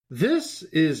This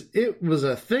is It Was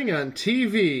a Thing on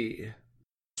TV.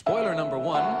 Spoiler number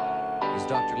one is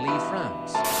Dr. Lee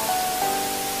frowns.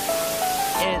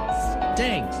 It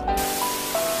stinks.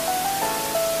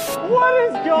 What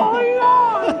is going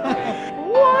on?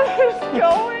 What is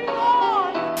going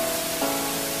on?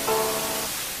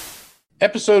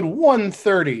 Episode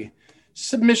 130,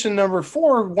 submission number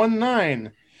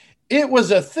 419. It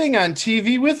Was a Thing on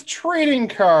TV with trading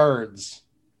cards.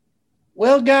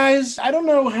 Well, guys, I don't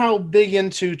know how big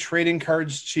into trading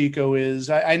cards Chico is.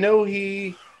 I know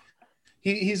he's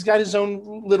got his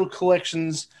own little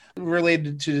collections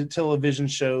related to television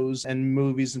shows and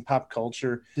movies and pop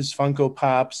culture. His Funko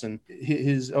Pops and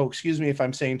his, excuse me if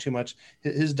I'm saying too much,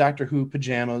 his Doctor Who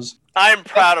pajamas. I'm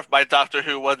proud of my Doctor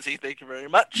Who onesie. Thank you very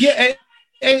much. Yeah,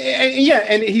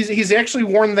 and he's actually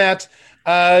worn that.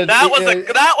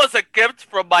 That was a gift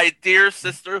from my dear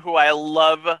sister, who I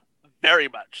love very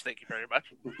much. Thank you very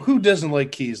much. Who doesn't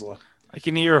like Kiesla? I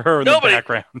can hear her in the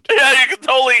background. Yeah, you can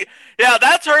totally. Yeah,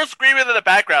 that's her screaming in the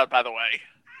background, by the way.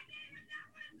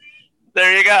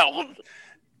 There you go.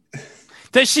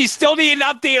 Does she still need an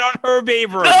update on Herb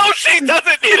Abrams? No, she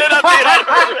doesn't need an update on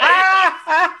Herb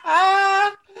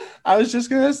Abrams. I was just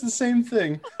going to ask the same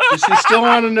thing. Does she still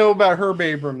want to know about Herb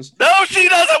Abrams? No, she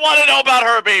doesn't want to know about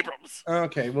Herb Abrams.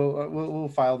 Okay, well, we'll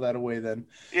file that away then.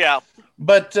 Yeah.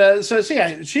 But, so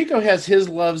yeah, Chico has his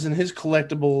loves and his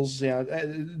collectibles.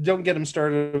 Don't get him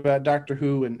started about Doctor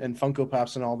Who and Funko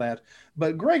Pops and all that.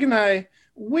 But Greg and I,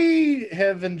 we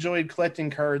have enjoyed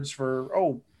collecting cards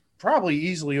for, probably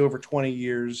easily over 20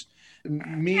 years.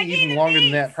 Me, even longer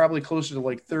than that, probably closer to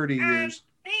like 30 years.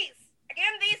 These.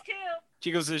 Again, these two.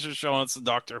 Chico's just showing us the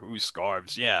Doctor Who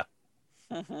scarves. Yeah.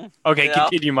 Mm-hmm. Okay, Yeah.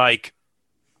 Continue, Mike.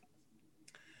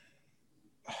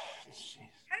 How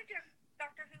did your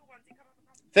Doctor Who onesie come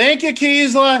up? Thank you,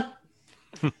 Kiesla.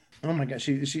 Oh my gosh,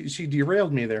 she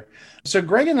derailed me there. So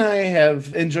Greg and I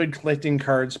have enjoyed collecting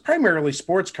cards, primarily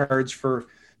sports cards, for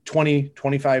 20,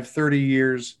 25, 30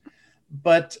 years.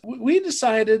 But we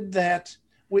decided that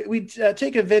we'd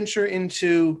take a venture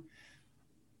into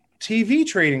TV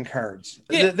trading cards.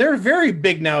 Yeah. They're very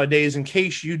big nowadays, in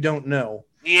case you don't know.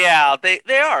 Yeah, they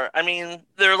are. I mean,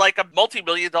 they're like a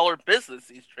multi-million-dollar business,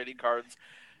 these trading cards.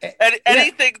 And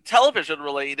anything television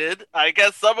related, I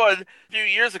guess someone a few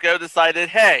years ago decided,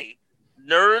 hey,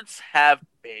 nerds have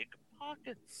big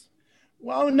pockets.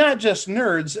 Well, not just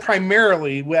nerds.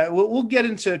 Primarily, we'll get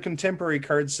into contemporary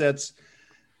card sets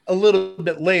a little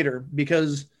bit later,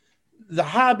 because the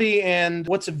hobby and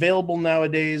what's available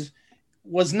nowadays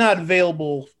was not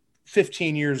available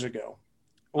 15 years ago.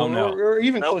 Or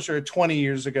even closer to 20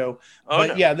 years ago.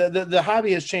 The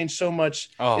hobby has changed so much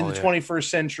in the 21st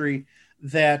century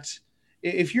that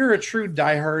if you're a true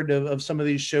diehard of some of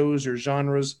these shows or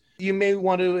genres, you may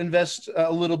want to invest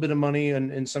a little bit of money,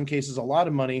 and in some cases a lot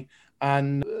of money,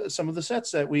 on some of the sets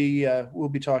that we will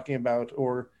be talking about.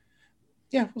 Or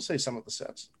we'll say some of the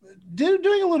sets.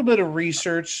 Doing a little bit of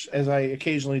research, as I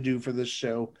occasionally do for this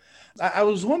show, I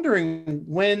was wondering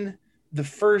when the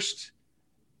first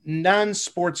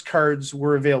non-sports cards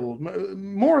were available,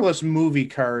 more or less movie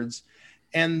cards.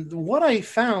 And what I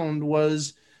found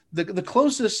was the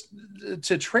closest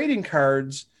to trading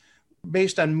cards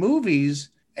based on movies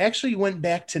actually went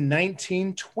back to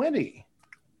 1920.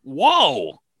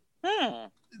 Whoa!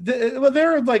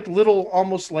 They're like little,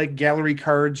 almost like gallery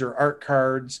cards or art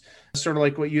cards, sort of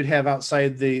like what you'd have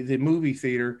outside the movie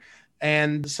theater.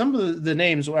 And some of the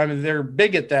names, I mean, they're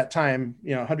big at that time,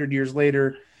 100 years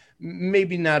later,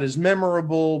 maybe not as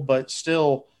memorable, but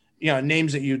still,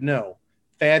 names that you'd know.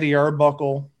 Fatty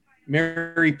Arbuckle,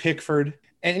 Mary Pickford.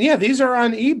 And these are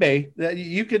on eBay that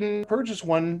you can purchase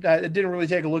one. I didn't really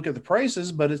take a look at the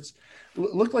prices, but it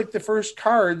looked like the first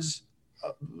cards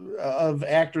of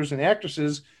actors and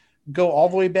actresses go all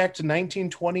the way back to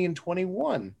 1920 and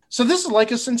 21. So this is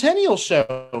like a centennial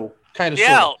show, kind of.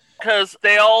 Yeah, because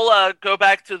they all go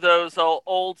back to those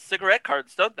old cigarette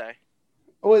cards, don't they?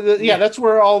 That's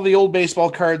where all the old baseball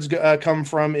cards come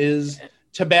from, is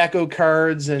tobacco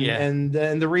cards. And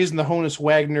the reason the Honus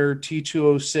Wagner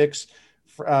T206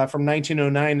 from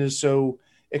 1909 is so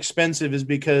expensive is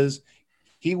because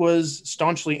he was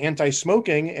staunchly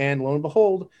anti-smoking, and lo and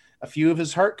behold, a few of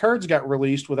his cards got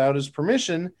released without his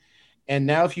permission. And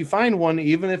now if you find one,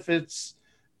 even if it's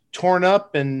torn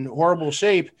up and horrible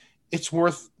shape, it's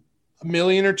worth $1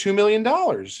 million or $2 million.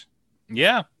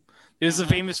 Yeah. There's a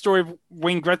famous story of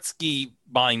Wayne Gretzky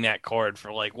buying that card for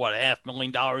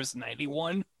 $500,000 in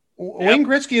 91. Wayne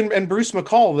Gretzky and Bruce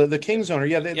McCall, the Kings owner,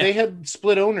 they had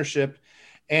split ownership,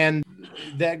 and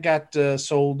that got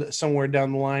sold somewhere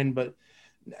down the line. But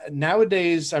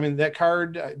nowadays, I mean, that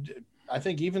card, I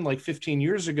think even like 15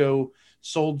 years ago,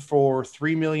 sold for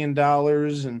 $3 million.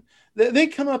 And they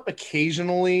come up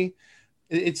occasionally.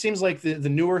 It seems like the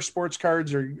newer sports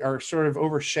cards are sort of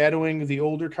overshadowing the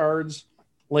older cards,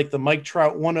 like the Mike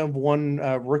Trout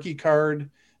 1-of-1 rookie card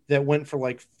that went for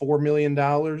like $4 million.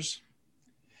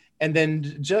 And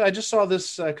then I just saw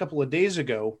this a couple of days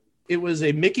ago. It was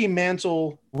a Mickey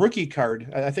Mantle rookie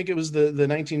card. I think it was the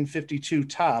 1952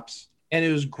 Topps, and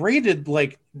it was graded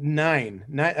like 9,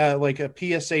 like a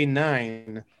PSA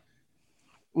 9,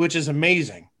 which is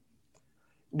amazing.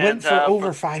 Went for over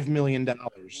 $5 million.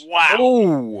 Wow.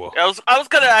 Oh. I was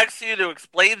going to ask you to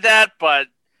explain that, but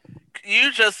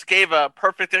you just gave a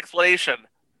perfect explanation.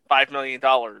 $5 million.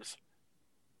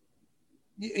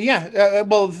 Yeah.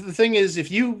 Well, the thing is, if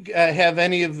you have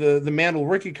any of the Mantle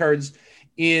rookie cards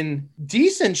in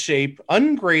decent shape,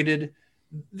 ungraded,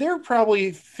 they're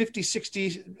probably 50,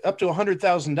 60, up to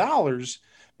 $100,000.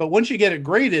 But once you get it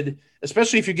graded,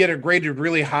 especially if you get it graded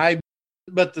really high.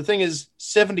 But the thing is,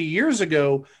 70 years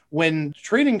ago, when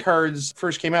trading cards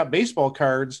first came out, baseball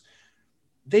cards,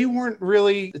 they weren't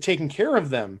really taking care of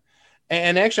them.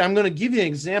 And actually, I'm going to give you an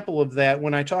example of that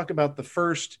when I talk about the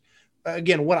first,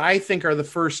 again, what I think are the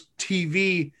first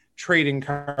TV trading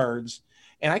cards.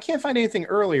 And I can't find anything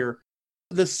earlier.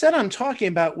 The set I'm talking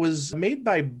about was made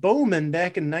by Bowman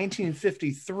back in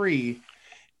 1953.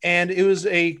 And it was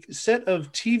a set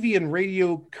of TV and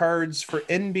radio cards for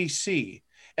NBC.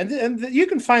 And you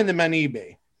can find them on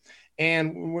eBay.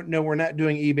 And we're not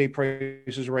doing eBay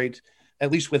prices right,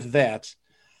 at least with that.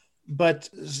 But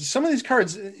some of these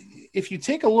cards, if you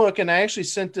take a look, and I actually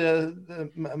sent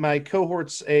my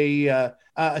cohorts a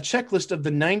checklist of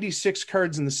the 96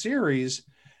 cards in the series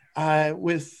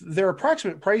with their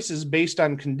approximate prices based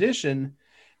on condition.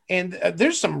 And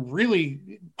there's some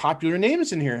really popular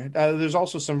names in here. There's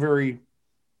also some very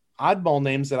oddball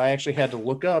names that I actually had to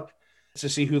look up to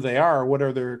see who they are, what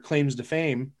are their claims to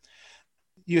fame.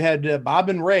 You had Bob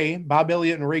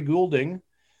Elliott and Ray Goulding,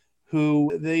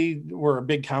 who they were a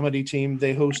big comedy team.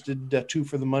 They hosted Two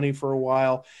for the Money for a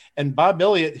while. And Bob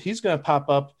Elliott, he's going to pop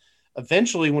up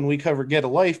eventually when we cover Get a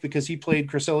Life, because he played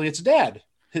Chris Elliott's dad.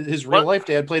 His real life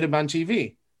dad played him on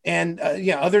TV. And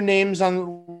other names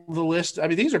on the list. I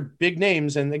mean, these are big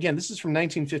names. And again, this is from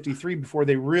 1953 before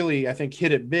they really, I think,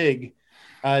 hit it big,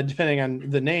 depending on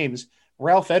the names.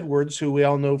 Ralph Edwards, who we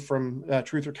all know from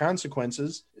Truth or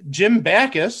Consequences. Jim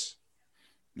Backus.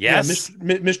 Yes.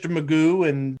 Mr. Magoo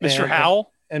and Mr.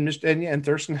 Howell. And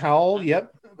Thurston Howell.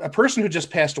 Yep. A person who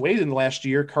just passed away in the last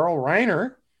year, Carl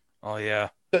Reiner. Oh, yeah.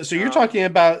 So you're talking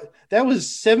about, that was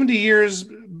 70 years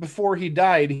before he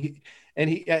died.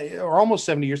 Or almost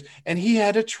 70 years. And he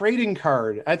had a trading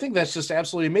card. I think that's just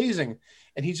absolutely amazing.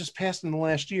 And he just passed in the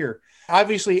last year.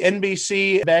 Obviously,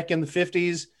 NBC back in the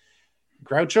 50s.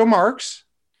 Groucho Marx,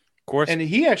 of course, and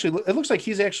it looks like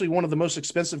he's actually one of the most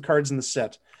expensive cards in the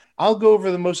set. I'll go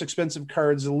over the most expensive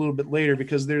cards a little bit later,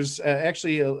 because there's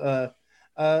actually a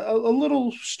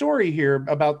little story here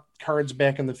about cards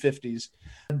back in the 50s.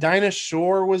 Dinah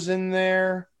Shore was in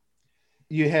there.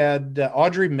 You had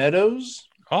Audrey Meadows.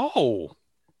 Oh,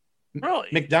 really?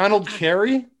 McDonald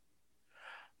Carey.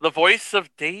 The voice of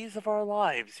Days of Our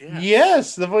Lives.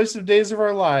 Yes, the voice of Days of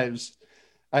Our Lives.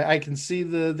 I can see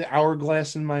the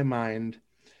hourglass in my mind.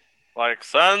 Like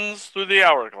suns through the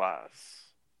hourglass.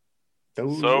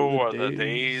 So are the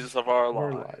days of our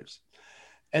lives.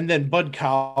 And then Bud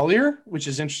Collyer, which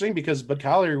is interesting because Bud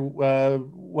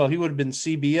Collyer, he would have been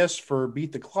CBS for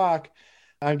Beat the Clock.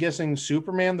 I'm guessing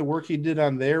Superman, the work he did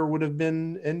on there, would have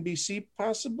been NBC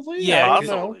possibly? Yeah,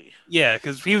 possibly. Yeah,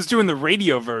 because he was doing the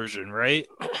radio version, right?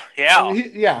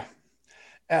 Yeah.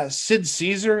 Sid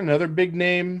Caesar, another big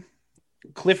name.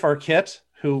 Cliff Arquette,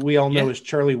 who we all know is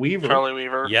Charlie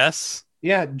Weaver. Yes.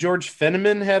 Yeah, George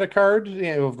Fenneman had a card.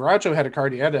 Yeah, if Groucho had a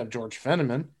card, he had to have George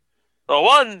Fenneman. The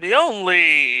one, the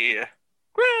only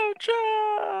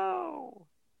Groucho.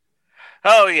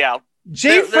 Oh, yeah.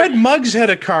 Fred Muggs had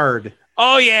a card.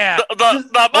 Oh, yeah.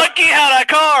 The monkey had a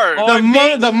card.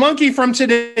 The monkey from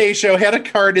Today Show had a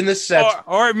card in the set.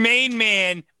 Our main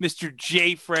man, Mr.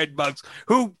 J. Fred Muggs,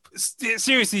 who,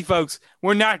 seriously, folks,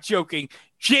 we're not joking.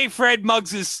 J. Fred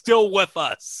Muggs is still with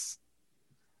us.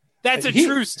 That's a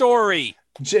true story.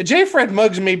 J. Fred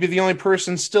Muggs may be the only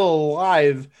person still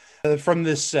alive from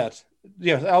this set.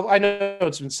 Yeah, I know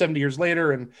it's been 70 years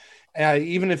later, and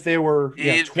even if they were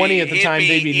 20 at the time,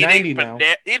 they'd be 90 now.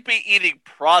 He'd be eating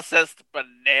processed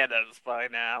bananas by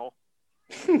now.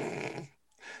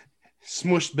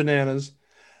 Smushed bananas.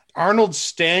 Arnold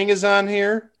Stang is on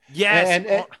here.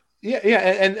 Yes.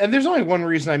 And there's only one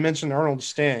reason I mentioned Arnold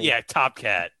Stang. Yeah, Top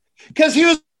Cat. Because he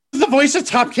was the voice of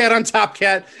Top Cat on Top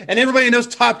Cat, and everybody knows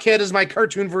Top Cat is my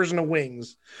cartoon version of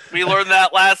Wings. We learned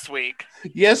that last week.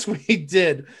 Yes, we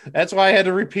did. That's why I had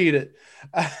to repeat it.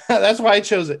 That's why I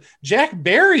chose it. Jack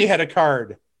Barry had a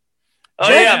card. Oh,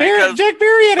 Jack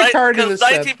Barry had a card in this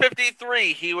set.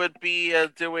 1953, he would be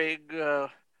doing.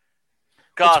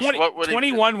 Gosh, what would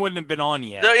 21 wouldn't have been on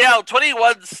yet. No, yeah,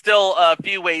 21's still a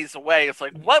few ways away. It's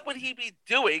like, what would he be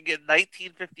doing in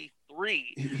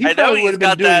 1953? I know he's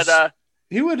got that.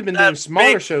 He would have been doing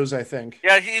smaller shows, I think.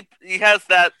 Yeah, he has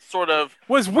that sort of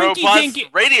robust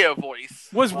radio voice.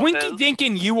 Was Winky Dink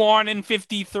and you on in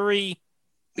 53?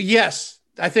 Yes,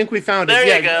 I think we found it.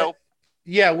 There you go.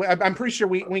 Yeah, I'm pretty sure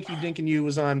Winky Dink and You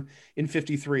was on in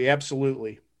 53.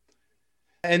 Absolutely.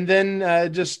 And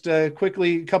then just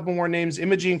quickly, a couple more names.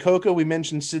 Imogene Coca. We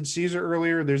mentioned Sid Caesar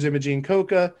earlier. There's Imogene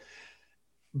Coca.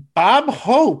 Bob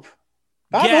Hope.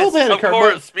 Bob Hope had a card. Of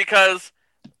course, because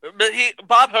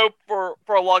Bob Hope for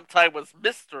a long time was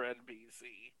Mr. NBC.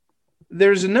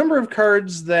 There's a number of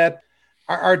cards that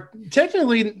are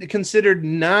technically considered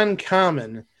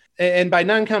non-common. And by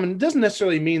non-common, it doesn't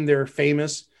necessarily mean they're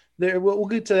famous. We'll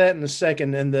get to that in a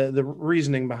second and the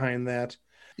reasoning behind that.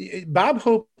 Bob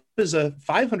Hope is a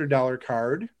 $500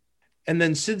 card. And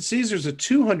then Sid Caesar's a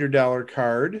 $200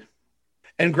 card.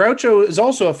 And Groucho is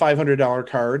also a $500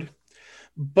 card.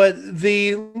 But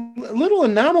the little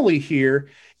anomaly here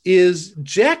is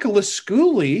Jack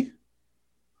LaScully.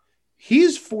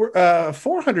 He's for a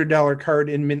 $400 card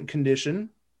in mint condition.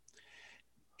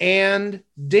 And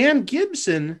Dan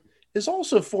Gibson is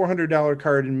also a $400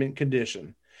 card in mint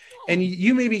condition. And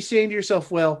you may be saying to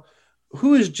yourself, well,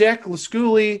 who is Jack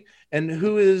LaScully and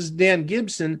who is Dan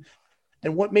Gibson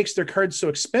and what makes their cards so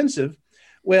expensive?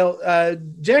 Well,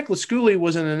 Jack LaScully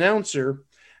was an announcer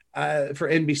for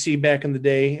NBC back in the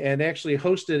day and actually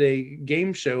hosted a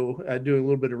game show doing a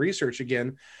little bit of research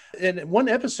again. And one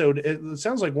episode, it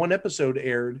sounds like one episode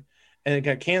aired and it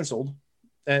got canceled.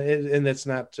 And that's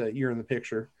not You're in the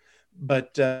Picture,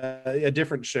 but a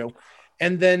different show.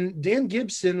 And then Dan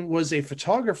Gibson was a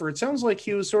photographer. It sounds like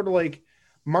he was sort of like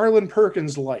Marlon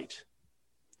Perkins light.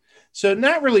 So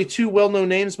not really two well-known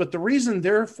names, but the reason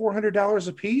they're $400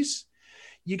 a piece,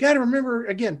 you got to remember,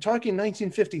 again, talking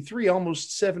 1953,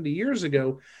 almost 70 years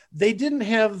ago, they didn't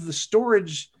have the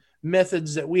storage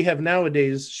methods that we have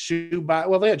nowadays.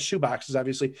 Well, they had shoe boxes,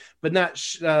 obviously, but not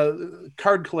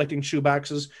card collecting shoe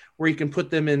boxes where you can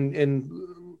put them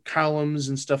in columns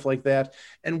and stuff like that.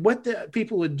 And what the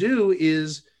people would do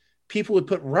is people would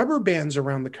put rubber bands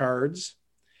around the cards.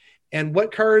 And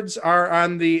what cards are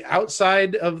on the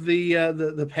outside of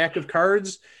the pack of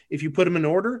cards, if you put them in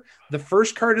order, the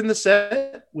first card in the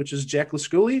set, which is Jack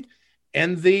LaScully,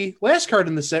 and the last card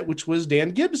in the set, which was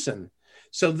Dan Gibson.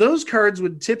 So those cards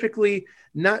would typically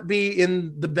not be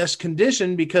in the best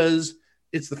condition because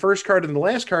it's the first card and the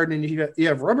last card, and you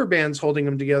have rubber bands holding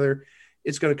them together.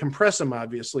 It's going to compress them,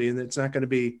 obviously, and it's not going to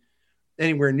be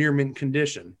anywhere near mint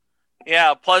condition.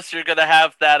 Yeah, plus you're going to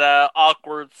have that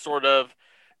awkward sort of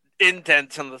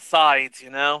indent on the sides, you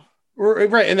know?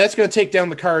 Right, and that's going to take down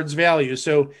the card's value.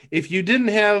 So if you didn't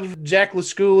have Jack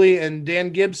LaScully and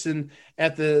Dan Gibson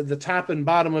at the top and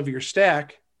bottom of your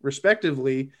stack,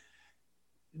 respectively,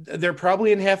 they're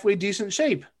probably in halfway decent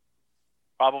shape.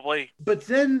 Probably. But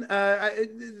then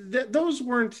those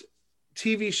weren't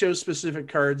TV show specific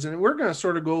cards, and we're going to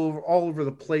sort of go all over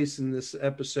the place in this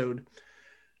episode.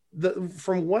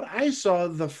 From what I saw,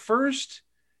 the first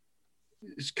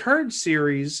card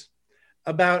series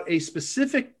about a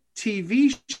specific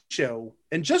TV show,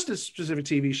 and just a specific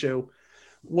TV show,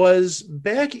 was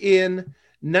back in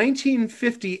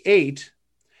 1958.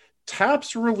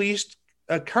 Topps released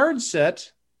a card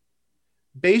set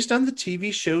based on the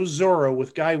TV show Zorro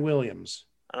with Guy Williams.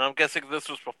 I'm guessing this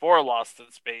was before Lost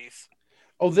in Space.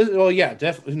 Oh, yeah,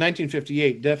 definitely.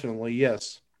 1958, definitely,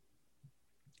 yes.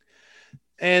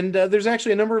 And there's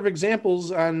actually a number of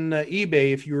examples on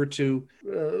eBay if you were to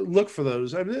look for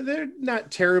those. I mean, they're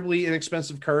not terribly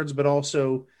inexpensive cards, but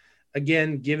also,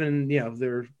 again, given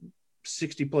they're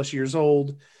 60 plus years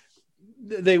old,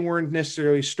 they weren't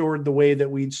necessarily stored the way that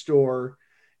we'd store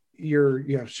your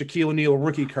Shaquille O'Neal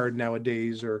rookie card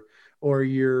nowadays, or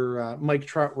your Mike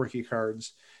Trout rookie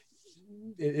cards.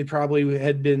 It probably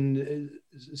had been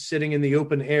sitting in the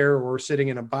open air or sitting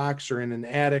in a box or in an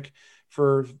attic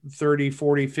for 30,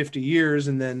 40, 50 years.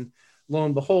 And then lo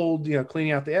and behold,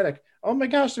 cleaning out the attic. Oh my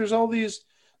gosh, there's all these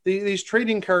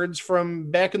trading cards from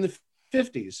back in the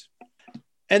 50s.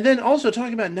 And then also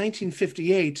talking about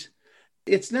 1958,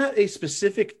 it's not a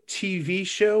specific TV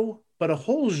show, but a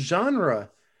whole genre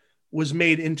was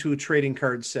made into a trading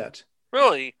card set.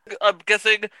 Really? I'm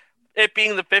guessing it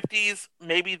being the 50s,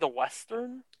 maybe the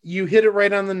Western? You hit it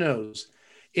right on the nose.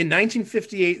 In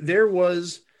 1958, there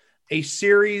was a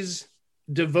series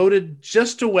devoted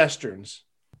just to Westerns.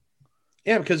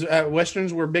 Yeah, because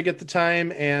Westerns were big at the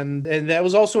time, and that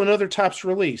was also another Topps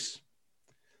release.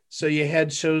 So you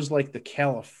had shows like the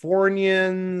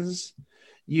Californians.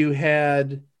 You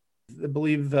had, I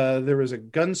believe, there was a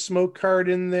Gunsmoke card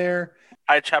in there.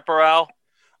 High Chaparral.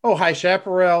 Oh, High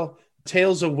Chaparral.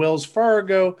 Tales of Wells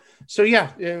Fargo. So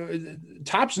yeah,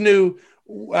 Topps knew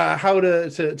how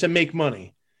to make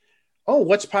money. Oh,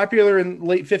 what's popular in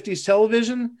late 50s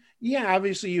television? Yeah,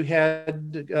 obviously you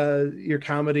had your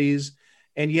comedies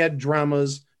and you had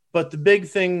dramas, but the big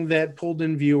thing that pulled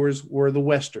in viewers were the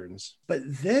Westerns. But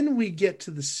then we get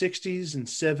to the 60s and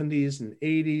 70s and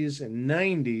 80s and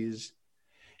 90s,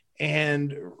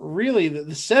 and really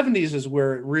the 70s is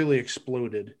where it really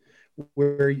exploded,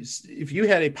 where if you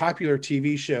had a popular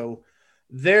TV show,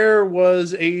 there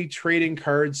was a trading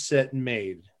card set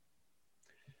made.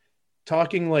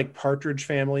 Talking like Partridge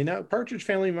Family. Now, Partridge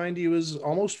Family, mind you, is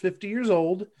almost 50 years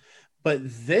old, but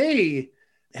they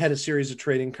had a series of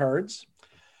trading cards.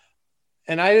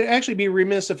 And I'd actually be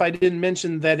remiss if I didn't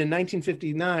mention that in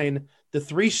 1959, the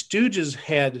Three Stooges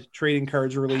had trading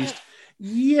cards released.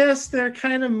 Yes, they're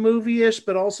kind of movie-ish,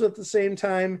 but also at the same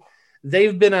time,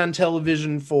 they've been on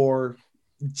television for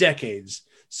decades.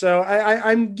 So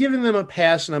I'm giving them a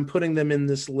pass, and I'm putting them in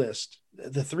this list.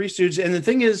 The Three Stooges. And the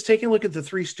thing is, taking a look at the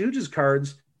Three Stooges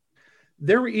cards,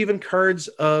 there were even cards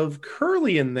of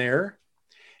Curly in there.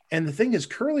 And the thing is,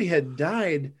 Curly had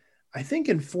died, I think,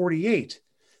 in 48.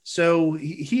 So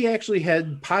he actually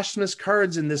had posthumous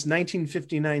cards in this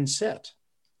 1959 set.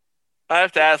 I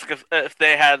have to ask if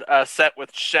they had a set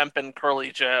with Shemp and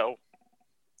Curly Joe.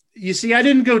 You see, I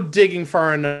didn't go digging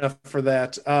far enough for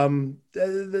that.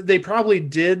 They probably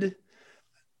did,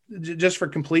 just for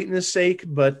completeness sake,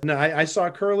 but no, I saw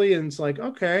Curly and it's like,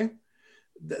 okay,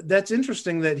 that's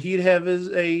interesting that he'd have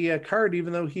a card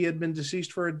even though he had been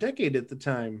deceased for a decade at the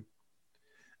time.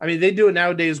 I mean, they do it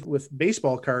nowadays with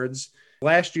baseball cards.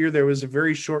 Last year, there was a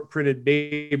very short printed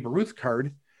Babe Ruth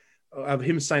card of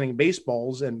him signing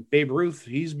baseballs, and Babe Ruth,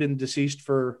 he's been deceased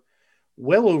for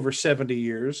well over 70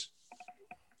 years.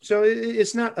 So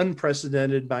it's not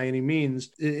unprecedented by any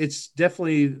means. It's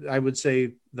definitely, I would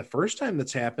say, the first time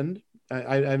that's happened.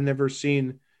 I've never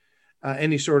seen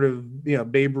any sort of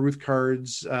Babe Ruth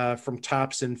cards from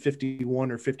Topps in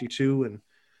 51 or 52,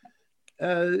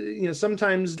 and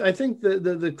sometimes I think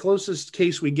the closest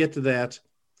case we get to that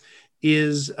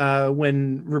is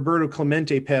when Roberto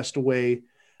Clemente passed away.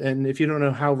 And if you don't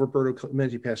know how Roberto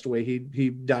Clemente passed away, he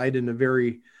died in a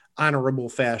very honorable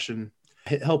fashion,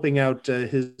 helping out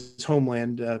his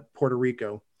homeland, Puerto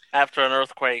Rico. After an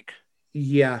earthquake.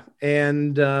 Yeah.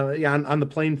 And on the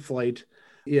plane flight,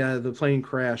 the plane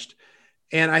crashed.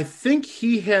 And I think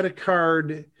he had a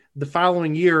card the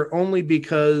following year only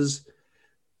because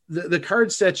the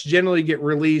card sets generally get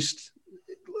released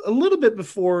a little bit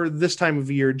before this time of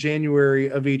year,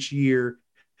 January of each year.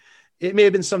 It may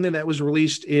have been something that was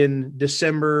released in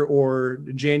December or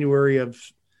January of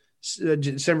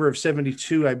December of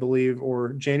 72, I believe,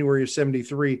 or January of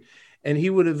 73. And he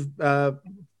would have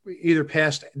either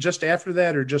passed just after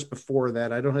that or just before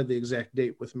that. I don't have the exact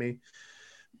date with me.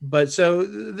 But so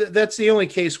that's the only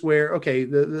case where, okay,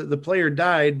 the player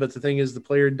died, but the thing is the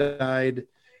player died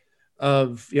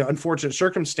of unfortunate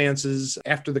circumstances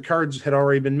after the cards had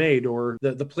already been made or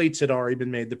the plates had already been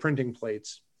made, the printing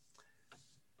plates.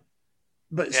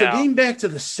 But so getting back to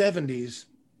the 70s,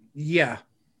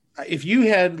 if you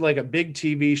had like a big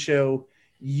TV show,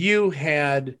 you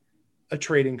had a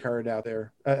trading card out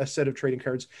there, a set of trading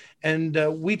cards. And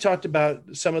we talked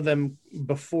about some of them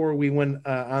before we went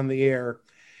on the air.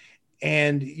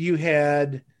 And you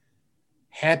had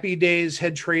Happy Days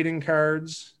had trading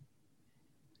cards.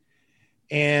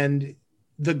 And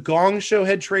the Gong Show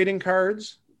had trading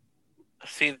cards. I've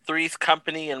seen Three's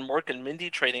Company and Mork and Mindy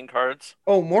trading cards.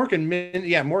 Oh, Mork and Mindy.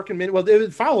 Yeah, Mork and Mindy. Well, they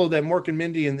would follow that Mork and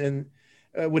Mindy and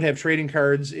would have trading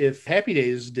cards if Happy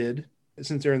Days did,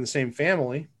 since they're in the same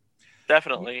family.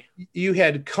 Definitely. You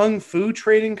had Kung Fu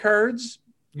trading cards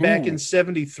back in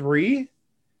 73.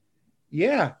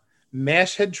 Yeah.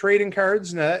 MASH had trading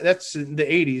cards. Now, that's in the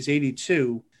 80s,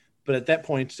 82. But at that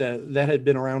point, that had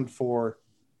been around for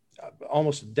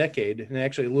almost a decade, and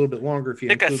actually a little bit longer. If you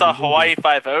I think I saw Hawaii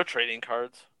 5-0 trading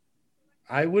cards.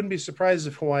 I wouldn't be surprised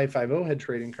if Hawaii 5-0 had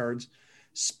trading cards.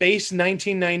 Space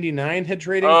 1999 had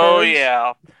trading cards. Oh,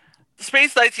 yeah.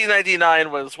 Space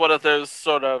 1999 was one of those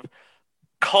sort of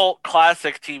cult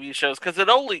classic TV shows because it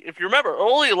only, if you remember, it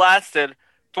only lasted,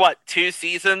 2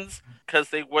 seasons because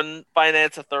they wouldn't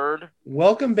finance a third.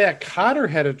 Welcome Back Kotter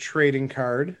had a trading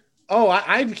card. Oh,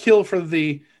 I'd kill for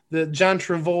the John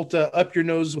Travolta up your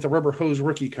nose with a rubber hose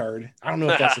rookie card. I don't know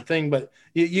if that's a thing, but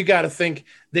you got to think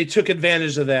they took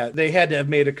advantage of that. They had to have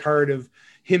made a card of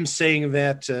him saying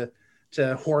that to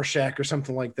Horshack or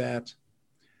something like that.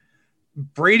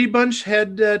 Brady Bunch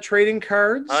had trading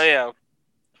cards. Oh, yeah.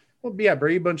 Well, yeah,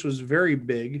 Brady Bunch was very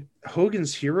big.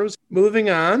 Hogan's Heroes. Moving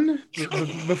on,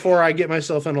 before I get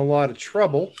myself in a lot of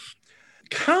trouble.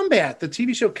 Combat, the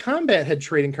TV show Combat had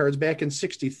trading cards back in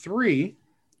 1963.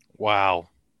 Wow.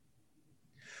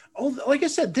 Oh, like I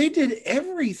said, they did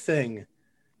everything.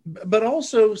 But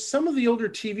also, some of the older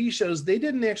TV shows, they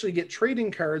didn't actually get trading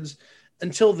cards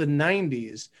until the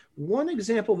 90s. One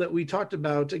example that we talked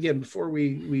about, again, before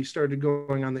we started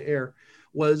going on the air,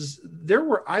 was there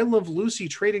were I Love Lucy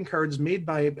trading cards made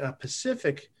by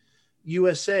Pacific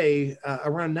USA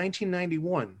around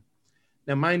 1991.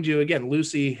 Now, mind you, again,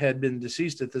 Lucy had been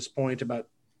deceased at this point about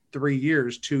 2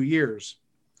 years.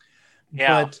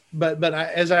 Yeah. But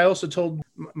as I also told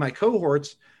my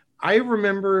cohorts, I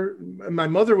remember my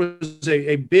mother was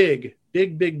a big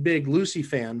Lucy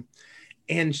fan.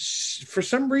 And for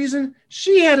some reason,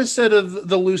 she had a set of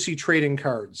the Lucy trading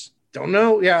cards. Don't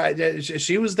know. Yeah,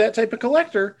 she was that type of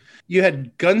collector. You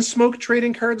had Gunsmoke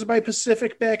trading cards by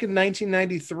Pacific back in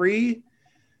 1993.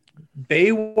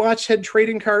 Baywatch had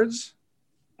trading cards.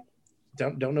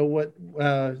 Don't know what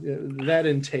that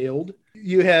entailed.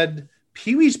 You had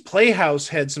Pee-wee's Playhouse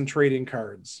had some trading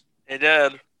cards. It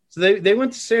did. So they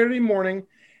went to Saturday morning,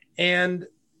 and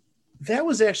that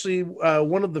was actually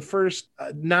one of the first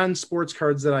non-sports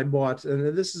cards that I bought.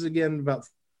 And this is, again, about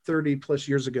 30 plus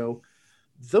years ago.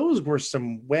 Those were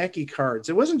some wacky cards.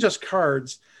 It wasn't just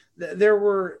cards. There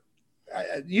were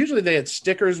usually they had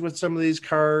stickers with some of these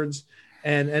cards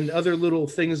and other little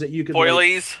things that you could.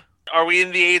 Foilies? Are we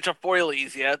in the age of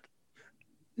foilies yet?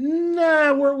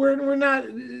 Nah, we're not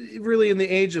really in the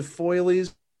age of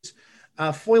foilies.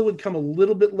 Foil would come a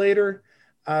little bit later.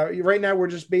 Right now, we're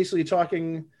just basically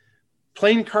talking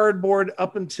plain cardboard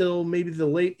up until maybe the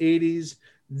late 80s.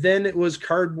 Then it was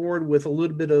cardboard with a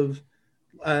little bit of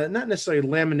not necessarily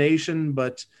lamination,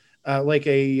 but like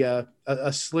a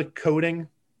slick coating.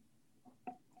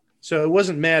 So it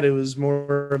wasn't matte; it was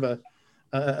more of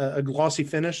a glossy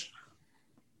finish.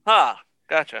 Huh.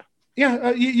 Gotcha.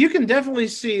 Yeah, you can definitely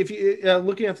see if you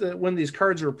looking at when these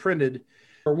cards were printed,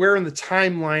 or where in the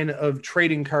timeline of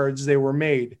trading cards they were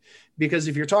made. Because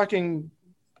if you're talking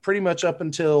pretty much up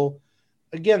until,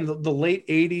 again, the late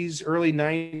 80s, early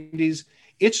 90s,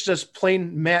 it's just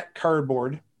plain matte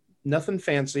cardboard, nothing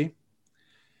fancy.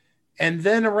 And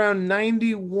then around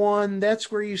 91,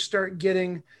 that's where you start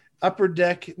getting Upper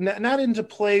Deck, not into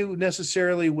play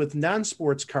necessarily with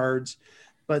non-sports cards,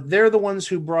 but they're the ones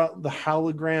who brought the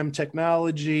hologram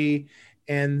technology,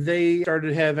 and they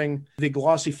started having the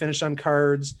glossy finish on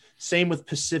cards. Same with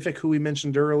Pacific, who we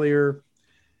mentioned earlier.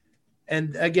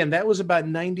 And again, that was about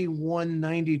 91,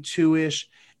 92-ish.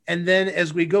 And then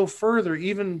as we go further,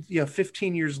 even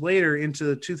 15 years later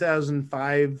into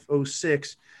 2005,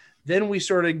 06, then we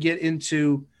sort of get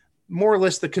into more or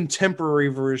less the contemporary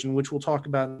version, which we'll talk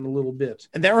about in a little bit.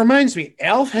 And that reminds me,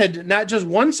 Alf had not just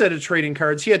one set of trading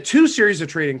cards, he had 2 series of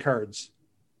trading cards.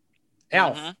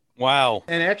 Alf. Mm-hmm. Wow.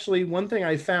 And actually, one thing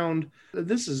I found,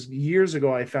 this is years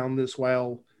ago, I found this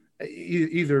while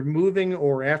either moving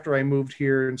or after I moved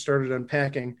here and started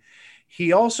unpacking.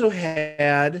 He also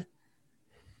had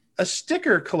a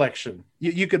sticker collection.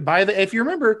 You could buy if you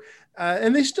remember,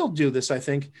 and they still do this, I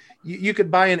think, you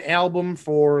could buy an album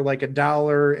for like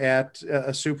 $1 at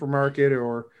a supermarket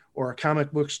or a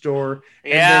comic book store.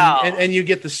 Yeah. And you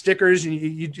get the stickers and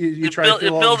you try to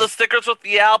build the stickers with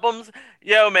the albums.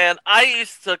 Yo, man, I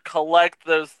used to collect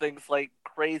those things like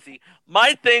crazy.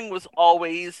 My thing was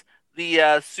always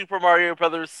the Super Mario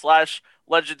Brothers /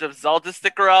 Legend of Zelda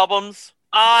sticker albums.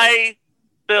 I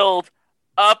build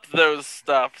up those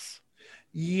stuffs.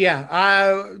 Yeah,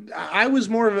 I was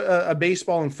more of a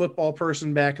baseball and football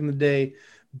person back in the day,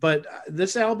 but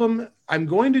this album, I'm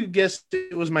going to guess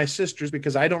it was my sister's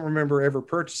because I don't remember ever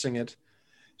purchasing it.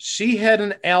 She had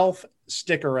an Alf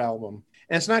sticker album,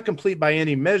 and it's not complete by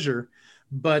any measure,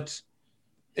 but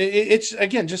it's,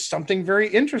 again, just something very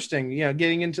interesting,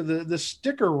 getting into the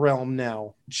sticker realm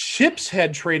now. Chips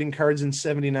had trading cards in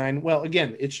 79. Well,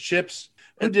 again, it's Chips.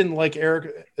 Who didn't like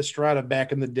Eric Estrada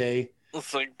back in the day?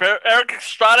 It's like Eric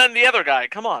Estrada and the other guy.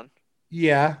 Come on.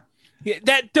 Yeah.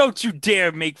 That don't you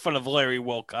dare make fun of Larry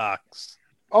Wilcox.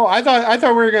 Oh, I thought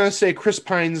we were going to say Chris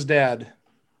Pine's dad.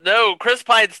 No, Chris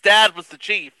Pine's dad was the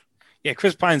chief. Yeah,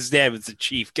 Chris Pine's dad was the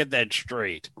chief. Get that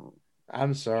straight.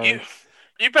 I'm sorry.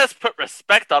 You best put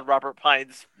respect on Robert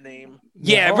Pine's name.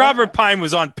 Yeah, No. Robert Pine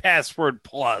was on Password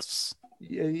Plus.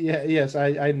 Yes,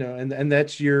 I know, and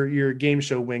that's your game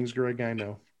show wings, Greg. I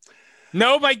know.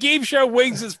 No, my game show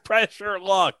wings is pressure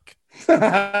luck.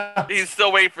 He's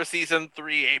still waiting for season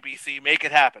 3. ABC, make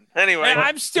it happen. Anyway,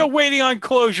 I'm still waiting on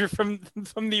closure from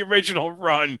the original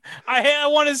run. I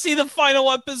want to see the final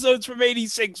episodes from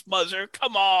 '86. Muzzer,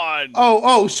 come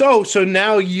on. So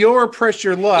now your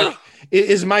pressure luck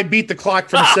is my beat the clock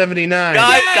from '79.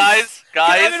 Guys,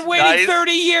 I've been waiting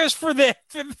 30 years for this.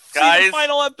 To see the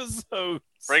final episodes.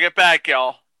 Bring it back,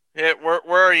 y'all. Where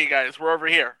are you guys? We're over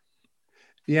here.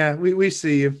 Yeah, we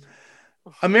see you.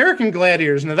 American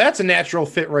Gladiators. Now that's a natural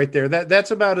fit right there.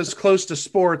 That's about as close to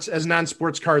sports as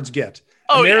non-sports cards get.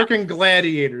 American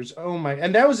Gladiators. Oh my!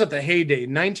 And that was at the heyday,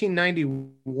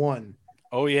 1991.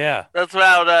 Oh yeah, that's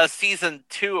about season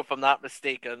 2, if I'm not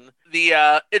mistaken.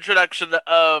 The introduction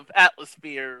of Atlas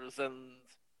Spears and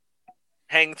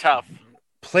Hang Tough.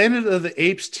 Planet of the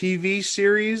Apes TV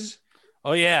series.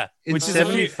 Oh yeah, in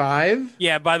 75.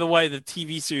 Yeah. By the way, the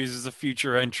TV series is a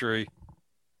future entry.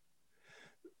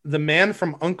 The Man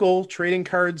from U.N.C.L.E. trading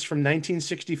cards from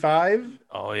 1965.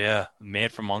 Oh yeah, Man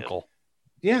from U.N.C.L.E.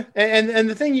 Yeah, and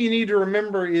the thing you need to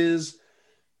remember is,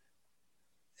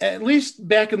 at least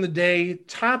back in the day,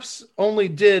 Topps only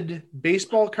did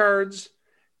baseball cards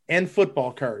and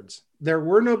football cards. There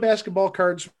were no basketball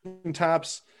cards from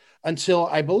Topps until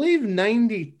I believe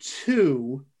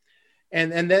 92,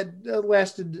 and that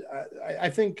lasted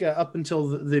I think up until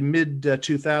the mid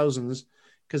 2000s.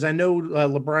 Because I know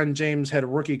LeBron James had a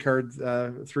rookie card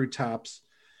through Topps,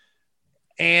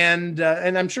 and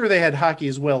I'm sure they had hockey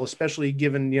as well, especially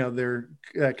given their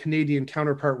Canadian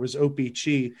counterpart was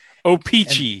O-Pee-Chee.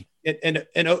 O-Pee-Chee. And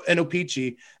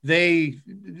O-Pee-Chee. They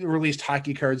released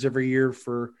hockey cards every year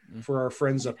for our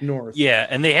friends up north. Yeah,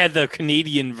 and they had the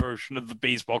Canadian version of the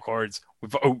baseball cards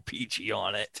with O-Pee-Chee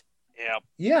on it.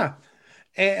 Yeah,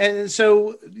 and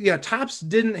so Topps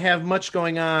didn't have much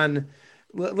going on.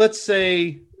 Let's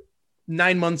say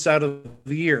 9 months out of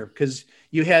the year, because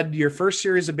you had your first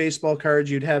series of baseball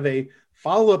cards. You'd have a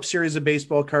follow-up series of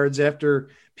baseball cards after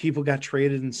people got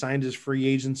traded and signed as free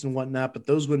agents and whatnot, but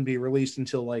those wouldn't be released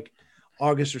until like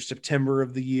August or September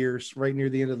of the year, right near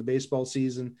the end of the baseball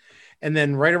season. And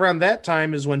then right around that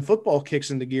time is when football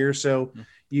kicks into gear. So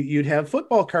you'd have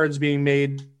football cards being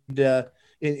made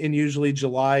in usually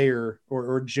July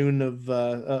or June of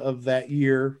that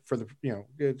year for the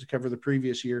to cover the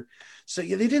previous year. So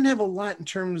they didn't have a lot in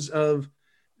terms of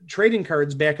trading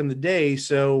cards back in the day.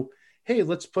 So hey,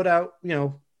 let's put out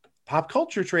pop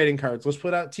culture trading cards. Let's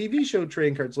put out TV show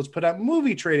trading cards. Let's put out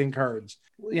movie trading cards.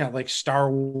 Like Star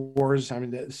Wars. I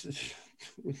mean,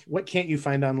 what can't you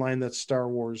find online that's Star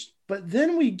Wars? But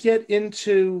then we get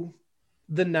into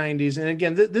the 90s. And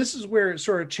again, this is where it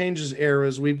sort of changes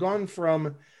eras. We've gone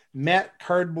from matte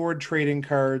cardboard trading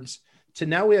cards to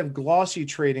now we have glossy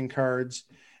trading cards.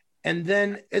 And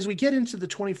then as we get into the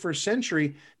 21st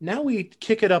century, now we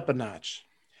kick it up a notch.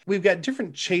 We've got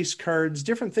different chase cards,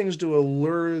 different things to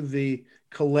allure the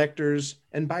collectors.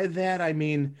 And by that, I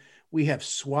mean, we have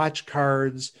swatch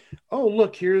cards. Oh,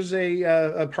 look, here's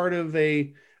a part of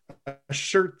a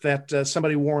shirt that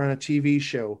somebody wore on a TV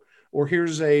show. Or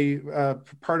here's a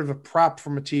part of a prop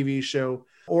from a TV show,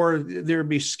 or there'd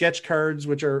be sketch cards,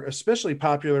 which are especially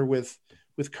popular with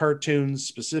cartoons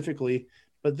specifically,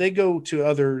 but they go to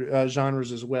other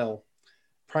genres as well,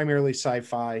 primarily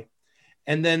sci-fi.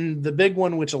 And then the big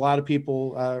one, which a lot of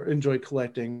people enjoy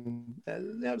collecting,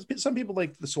 some people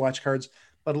like the swatch cards,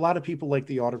 but a lot of people like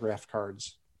the autograph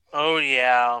cards. Oh,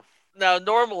 yeah. Now,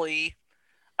 normally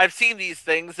I've seen these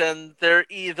things, and they're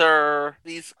either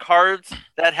these cards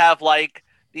that have like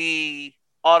the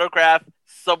autograph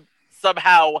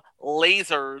somehow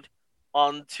lasered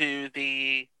onto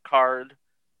the card.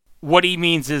 What he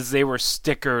means is they were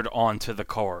stickered onto the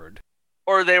card,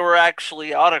 or they were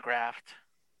actually autographed.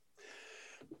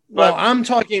 Well, I'm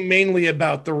talking mainly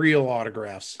about the real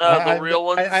autographs. The real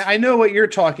ones. I know what you're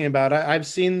talking about. I've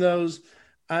seen those.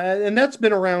 And that's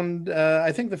been around,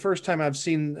 I think the first time I've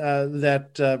seen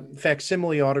that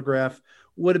facsimile autograph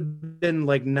would have been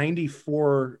like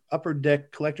 94 Upper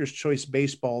Deck Collector's Choice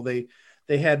Baseball. They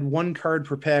had one card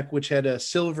per pack, which had a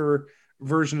silver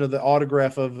version of the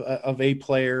autograph of a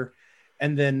player.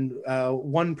 And then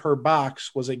one per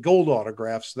box was a gold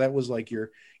autograph. So that was like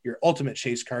your ultimate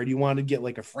chase card. You wanted to get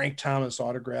like a Frank Thomas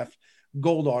autograph,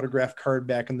 gold autograph card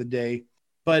back in the day.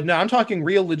 But no, I'm talking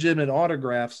real legitimate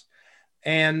autographs.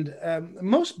 And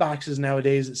most boxes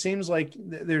nowadays, it seems like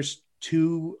there's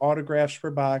 2 autographs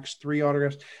per box, 3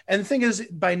 autographs. And the thing is,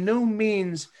 by no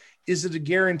means is it a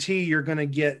guarantee you're going to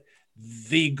get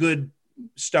the good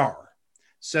star.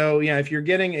 So, if you're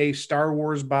getting a Star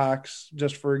Wars box,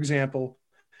 just for example,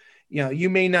 you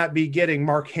may not be getting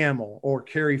Mark Hamill or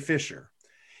Carrie Fisher.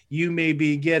 You may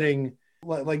be getting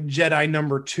like Jedi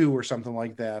number 2 or something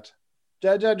like that.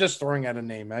 Just throwing out a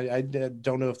name. I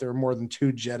don't know if there are more than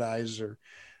 2 Jedis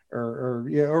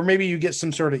or maybe you get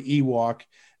some sort of Ewok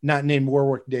not named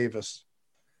Warwick Davis.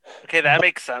 Okay, that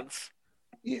makes sense.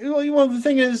 Well, the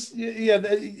thing is,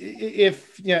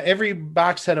 if every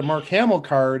box had a Mark Hamill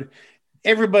card,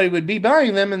 everybody would be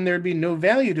buying them, and there'd be no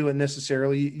value to it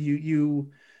necessarily.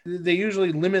 They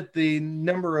usually limit the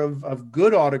number of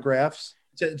good autographs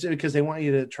because they want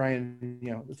you to try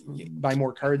and buy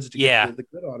more cards to get the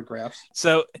good autographs.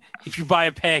 So if you buy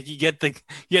a pack, you get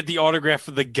the autograph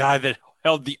of the guy that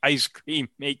held the ice cream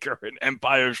maker in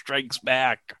Empire Strikes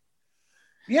Back.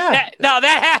 Yeah. Now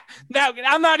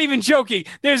I'm not even joking.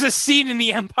 There's a scene in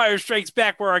The Empire Strikes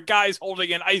Back where a guy's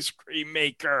holding an ice cream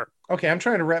maker. Okay, I'm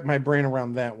trying to wrap my brain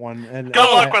around that one. And good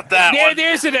luck with that one.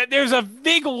 There's a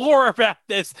big lore about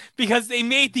this because they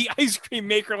made the ice cream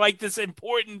maker like this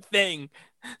important thing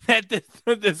that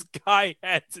this guy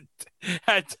had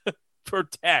to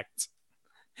protect.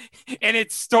 And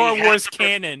it's Star Wars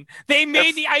canon. They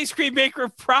made the ice cream maker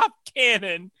prop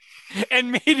canon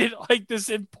and made it like this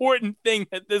important thing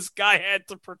that this guy had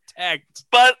to protect.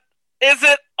 But is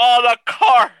it on a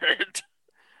card?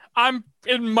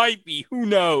 It might be. Who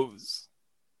knows?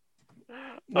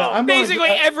 Well, basically,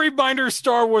 every binder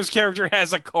Star Wars character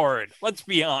has a card. Let's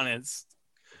be honest.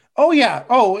 Oh yeah.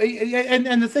 Oh,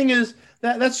 and the thing is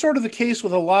that's sort of the case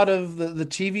with a lot of the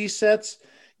TV sets.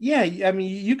 Yeah, I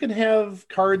mean, you can have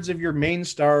cards of your main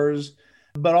stars,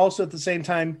 but also at the same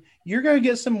time, you're going to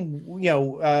get some,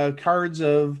 cards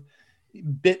of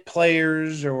bit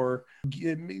players or I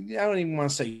don't even want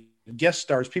to say guest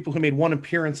stars, people who made one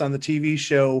appearance on the TV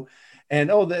show, and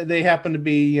they happen to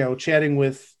be chatting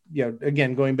with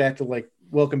again going back to like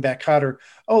Welcome Back, Kotter.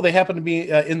 Oh, they happen to be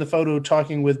in the photo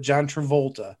talking with John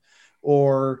Travolta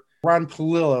or Ron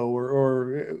Palillo,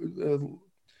 or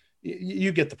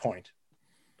you get the point.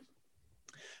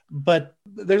 But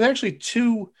there's actually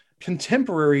 2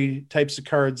 contemporary types of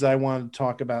cards I want to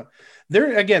talk about.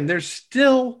 There's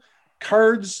still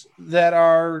cards that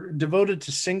are devoted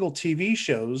to single TV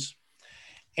shows.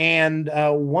 And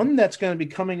one that's going to be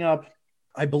coming up,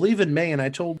 I believe in May, and I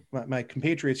told my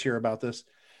compatriots here about this,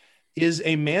 is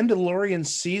a Mandalorian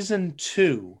Season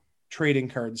 2 trading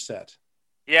card set.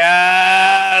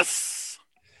 Yes!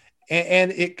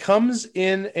 And it comes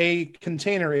in a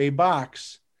container, a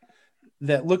box,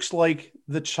 that looks like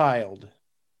the child.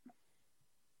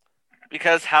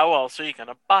 Because how else are you going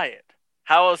to buy it?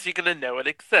 How else are you going to know it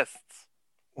exists?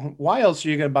 Why else are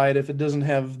you going to buy it if it doesn't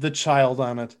have the child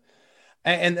on it?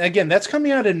 And again, that's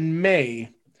coming out in May.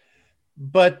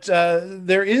 But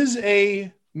there is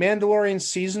a Mandalorian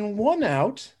Season 1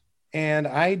 out, and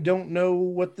I don't know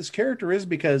what this character is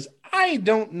because I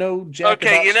don't know jack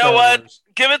about you know Star what? Wars.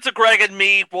 Give it to Greg and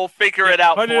me. We'll figure it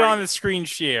out. Put it on the screen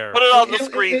share. Put it on the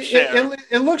screen share.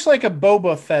 It looks like a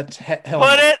Boba Fett helmet.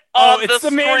 Put it on the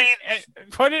screen.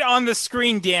 Put it on the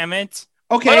screen, damn it.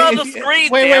 Okay. Put it on the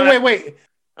screen, Wait.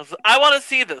 I want to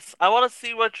see this. I want to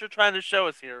see what you're trying to show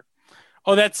us here.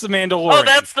 Oh, that's the Mandalorian. Oh,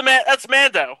 that's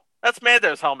Mando. That's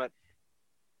Mando's helmet.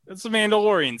 That's the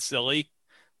Mandalorian, silly.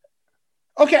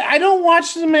 Okay, I don't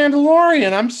watch The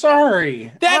Mandalorian. I'm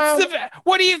sorry.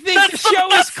 What do you think the show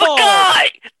is called?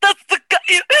 That's the guy.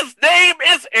 His name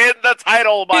is in the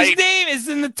title, Mike. His name is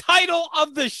in the title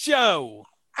of the show.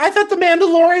 I thought The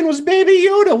Mandalorian was Baby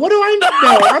Yoda. What do I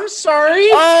know? I'm sorry.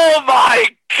 Oh my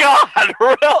God!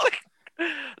 Really?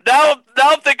 Now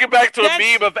I'm thinking back to a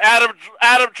meme of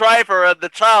Adam Driver and the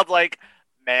child like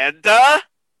Mandalorian.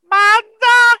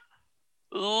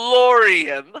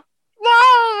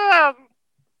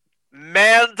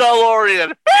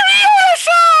 Mandalorian.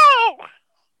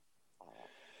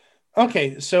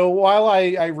 Okay, so while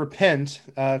I repent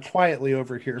quietly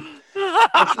over here,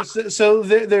 so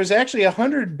there's actually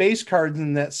 100 base cards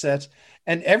in that set,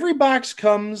 and every box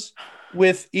comes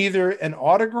with either an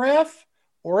autograph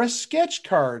or a sketch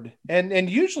card, and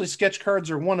usually sketch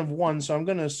cards are one of one, so I'm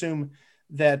going to assume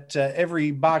that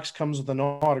every box comes with an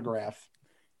autograph.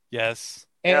 Yes,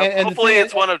 and hopefully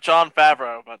it's one of Jon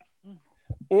Favreau, but.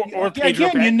 Or Pedro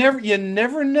again, you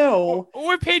never know.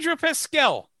 Or Pedro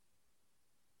Pascal.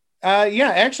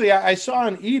 Actually, I saw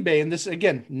on eBay, and this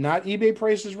again, not eBay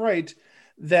Price is Right,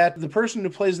 that the person who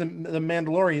plays the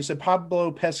Mandalorian said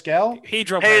Pablo Pascal.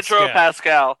 Pedro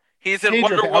Pascal. He's in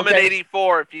Wonder Woman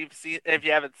 84. If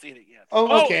you haven't seen it yet.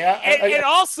 Oh, okay. And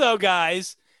also,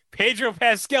 guys, Pedro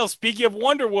Pascal. Speaking of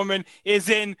Wonder Woman, is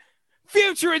in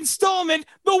future installment,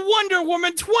 the Wonder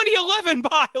Woman 2011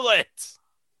 pilot.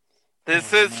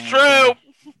 This is true.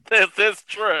 This is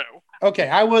true. Okay,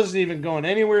 I wasn't even going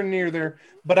anywhere near there.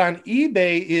 But on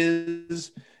eBay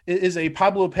is a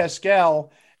Pablo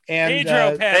Pascal and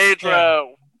Pedro Pascal.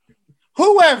 Pedro.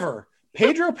 whoever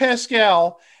Pedro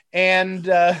Pascal and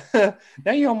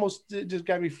now you almost just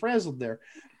got me frazzled there.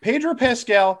 Pedro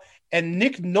Pascal and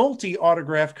Nick Nolte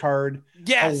autograph card.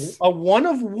 Yes. A 1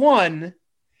 of 1,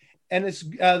 and it's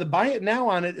the buy it now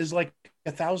on it is like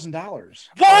 $1,000.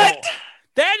 What?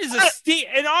 That is a steal.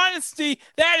 In honesty,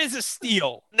 that is a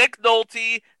steal. Nick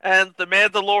Nolte and The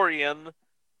Mandalorian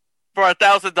for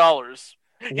 $1,000.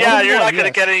 Yeah, you're not going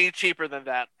to get any cheaper than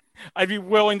that. I'd be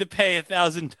willing to pay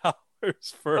 $1,000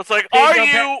 for. It's like, Pedro are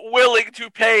you willing to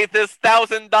pay this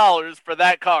 $1,000 for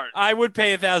that card? I would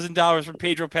pay $1,000 for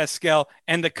Pedro Pascal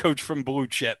and the coach from Blue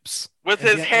Chips with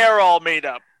his hair all made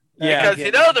up. Yeah,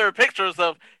 because there are pictures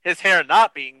of his hair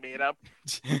not being made up.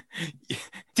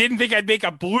 Didn't think I'd make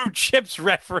a Blue Chips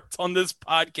reference on this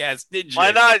podcast, did you? Why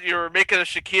not? You were making a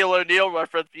Shaquille O'Neal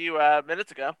reference a few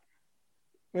minutes ago.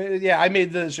 Yeah, I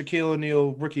made the Shaquille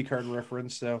O'Neal rookie card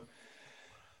reference. So,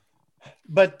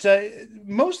 but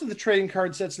most of the trading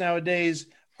card sets nowadays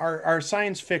are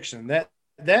science fiction. That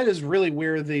is really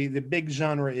where the big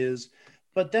genre is.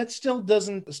 But that still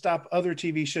doesn't stop other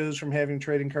TV shows from having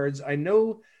trading cards. I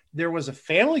know there was a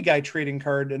Family Guy trading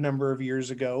card a number of years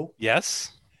ago.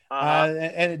 Yes.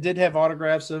 And it did have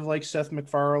autographs of like Seth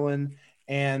MacFarlane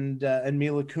and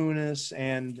Mila Kunis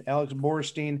and Alex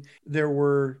Borstein. There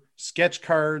were sketch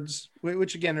cards,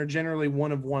 which again are generally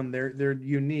 1 of 1. They're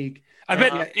unique. I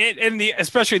bet,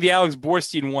 especially the Alex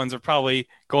Borstein ones are probably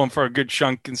going for a good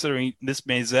chunk considering this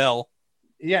Maisel.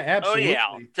 Yeah, absolutely.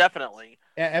 Oh yeah, definitely.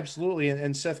 Absolutely,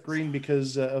 and Seth Green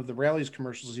because of the Rallies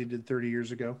commercials he did 30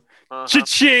 years ago.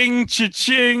 Cha-ching,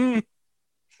 cha-ching.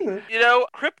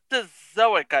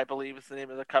 Cryptozoic, I believe, is the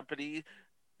name of the company.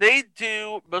 They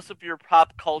do most of your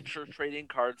pop culture trading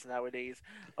cards nowadays.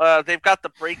 They've got the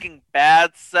Breaking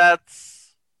Bad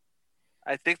sets.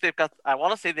 I think I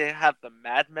want to say they have the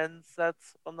Mad Men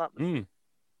sets. If I'm not mistaken.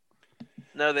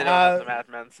 No, they don't have the Mad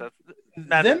Men sets.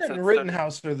 Them and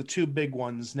Rittenhouse are the 2 big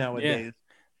ones nowadays. Yeah.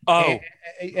 Oh,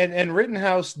 and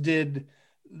Rittenhouse did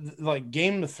like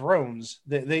Game of Thrones.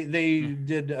 They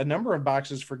did a number of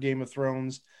boxes for Game of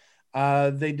Thrones.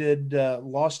 They did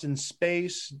Lost in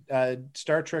Space,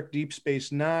 Star Trek Deep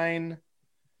Space Nine.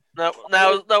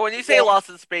 Now, when you say Lost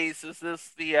in Space, is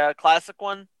this the classic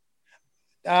one?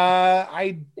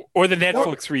 Or the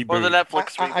Netflix reboot. Or the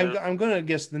Netflix reboot. I'm going to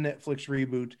guess the Netflix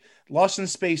reboot. Lost in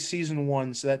Space season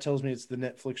 1, so that tells me it's the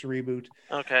Netflix reboot.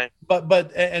 Okay.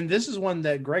 But and this is one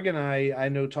that Greg and I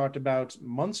know talked about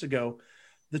months ago.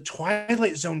 The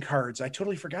Twilight Zone cards. I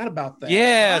totally forgot about that.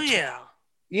 Yeah. Oh, yeah.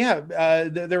 Yeah,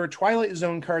 there were Twilight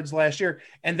Zone cards last year,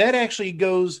 and that actually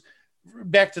goes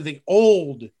back to the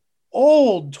old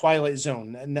Twilight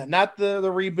Zone, not the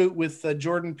reboot with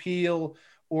Jordan Peele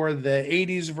or the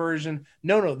 80s version.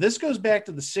 No, this goes back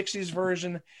to the 60s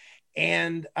version.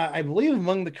 And I believe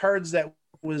among the cards that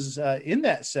was in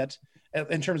that set,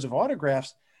 in terms of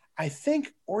autographs, I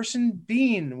think Orson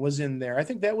Bean was in there. I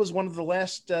think that was one of the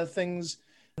last things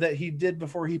that he did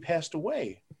before he passed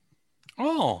away.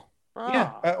 Oh.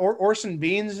 Yeah, Orson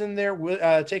Bean's in there.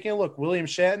 Taking a look, William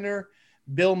Shatner,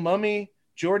 Bill Mummy,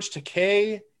 George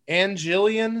Takei, Ann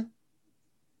Jillian.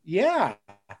 Yeah.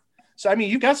 So, I mean,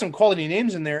 you've got some quality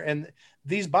names in there. And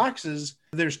these boxes,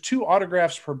 there's 2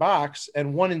 autographs per box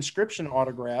and 1 inscription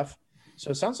autograph. So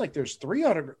it sounds like there's 3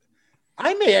 autographs.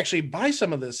 I may actually buy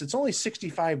some of this. It's only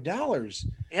 $65.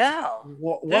 Yeah.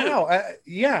 Wow.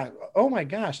 Yeah. Oh, my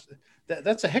gosh.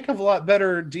 That's a heck of a lot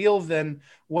better deal than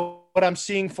what I'm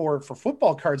seeing for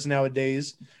football cards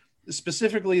nowadays,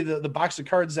 specifically the box of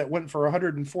cards that went for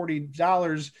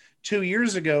 $140 2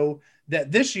 years ago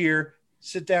that this year,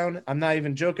 sit down, I'm not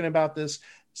even joking about this,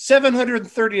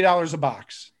 $730 a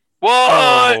box. What?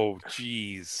 Oh,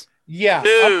 jeez. Yeah.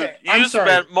 Dude, okay. you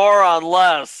spent more on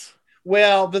less.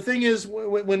 Well, the thing is,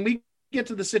 when we get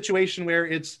to the situation where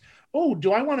it's, oh,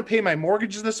 do I want to pay my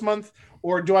mortgage this month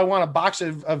or do I want a box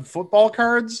of football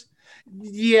cards?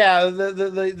 Yeah,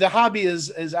 the hobby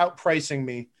is outpricing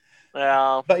me.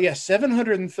 Yeah. But yeah,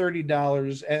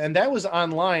 $730. And that was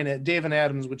online at Dave &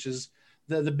 Adams, which is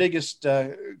the biggest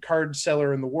card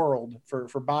seller in the world for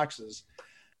boxes.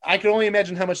 I can only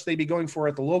imagine how much they'd be going for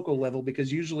at the local level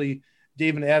because usually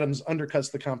Dave & Adams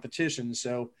undercuts the competition.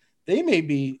 So they may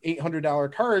be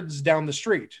 $800 cards down the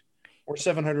street or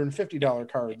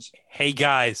 $750 cards. Hey,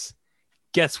 guys,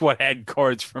 guess what had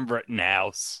cards from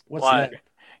Rittenhouse? What's What? that?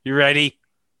 You ready?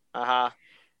 Uh-huh.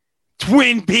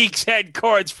 Twin Peaks had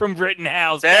cards from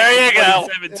Rittenhouse. There you go.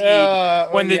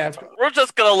 2017. When the- yeah. We're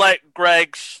just gonna let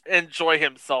Greg enjoy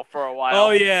himself for a while.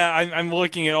 Oh yeah, I'm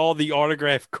looking at all the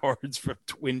autograph cards from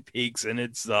Twin Peaks, and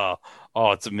it's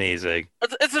it's amazing.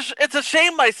 It's a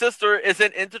shame my sister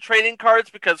isn't into trading cards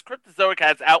because Cryptozoic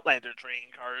has Outlander trading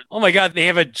cards. Oh my God, they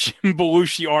have a Jim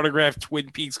Belushi autographed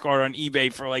Twin Peaks card on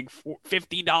eBay for like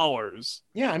 $50.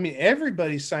 Yeah, I mean,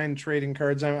 everybody signed trading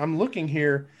cards. I'm looking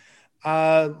here.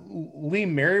 Lee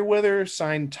Merriweather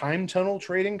signed Time Tunnel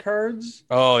trading cards.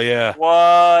 Oh yeah.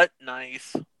 What?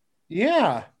 Nice.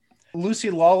 Yeah.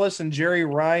 Lucy Lawless and Jerry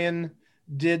Ryan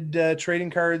did trading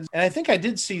cards. And I think I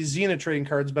did see Xena trading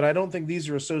cards, but I don't think these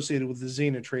are associated with the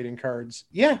Xena trading cards.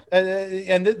 Yeah.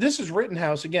 This is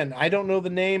Rittenhouse. Again, I don't know the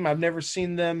name. I've never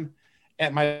seen them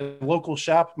at my local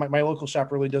shop. My local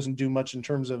shop really doesn't do much in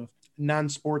terms of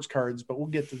non-sports cards, but we'll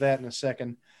get to that in a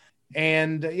second.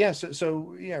 And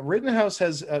so Rittenhouse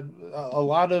has a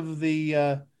lot of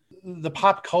the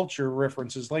pop culture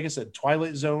references. Like I said,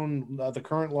 Twilight Zone, The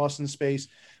Current Lost in Space,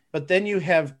 but then you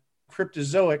have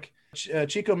Cryptozoic.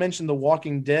 Chico mentioned The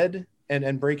Walking Dead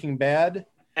and Breaking Bad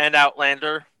and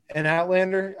Outlander.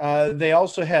 They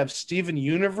also have Steven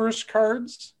Universe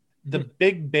cards, The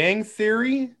Big Bang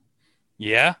Theory.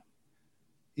 Yeah.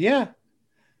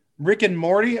 Rick and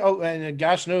Morty. Oh, and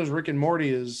gosh knows Rick and Morty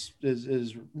is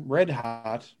red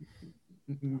hot,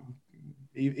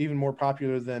 even more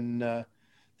popular than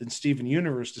Steven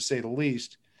Universe, to say the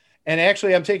least. And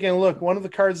actually, I'm taking a look. One of the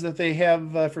cards that they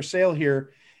have for sale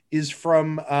here is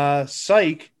from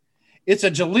Psych. It's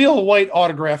a Jaleel White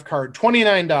autograph card,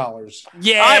 $29.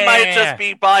 Yeah, I might just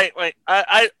be buying. Wait,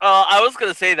 I was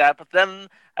gonna say that, but then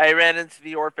I ran into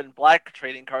the Orphan Black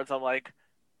trading cards. I'm like,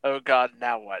 oh God,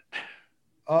 now what?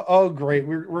 Oh, great.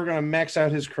 We're going to max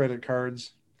out his credit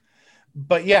cards.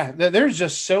 But yeah, there's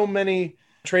just so many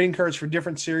trading cards for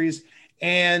different series.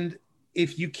 And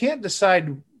if you can't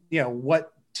decide,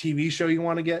 what TV show you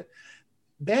want to get,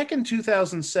 back in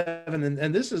 2007,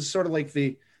 and this is sort of like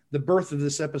the birth of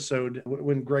this episode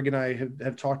when Greg and I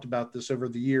have talked about this over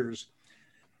the years,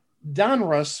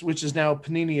 Donruss, which is now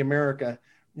Panini America,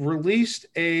 released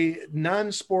a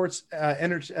non-sports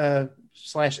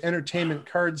 /entertainment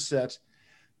card set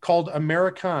called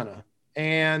Americana.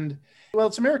 And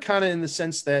it's Americana in the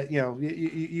sense that,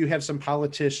 you have some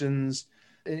politicians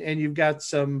and you've got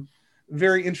some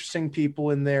very interesting people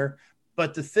in there.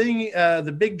 But the thing,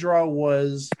 the big draw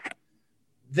was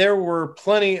there were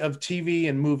plenty of TV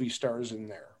and movie stars in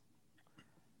there.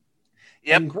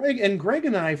 Yep. And Greg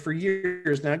and I, for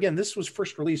years now, again, this was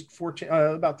first released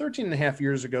about 13 and a half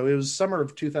years ago. It was summer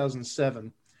of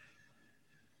 2007.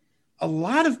 A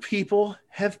lot of people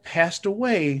have passed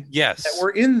away. Yes, that were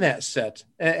in that set,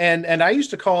 and I used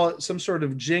to call it some sort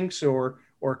of jinx or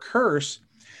curse,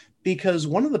 because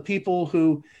one of the people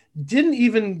who didn't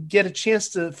even get a chance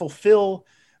to fulfill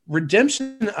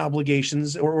redemption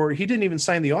obligations, or he didn't even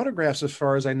sign the autographs, as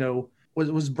far as I know,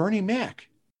 was Bernie Mac.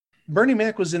 Bernie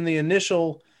Mac was in the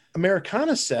initial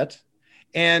Americana set,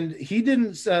 and he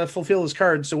didn't fulfill his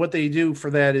card. So what they do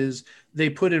for that is they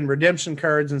put in redemption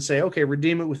cards and say, okay,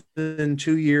 redeem it within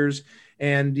 2 years.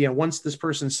 And, once this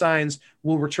person signs,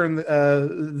 we'll return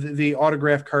the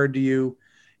autograph card to you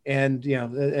and,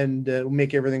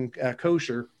 make everything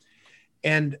kosher.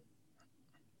 And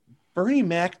Bernie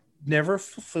Mac never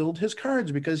fulfilled his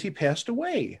cards because he passed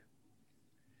away.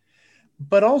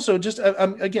 But also, just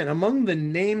again, among the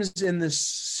names in this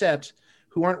set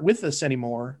who aren't with us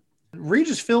anymore,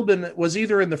 Regis Philbin was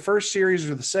either in the first series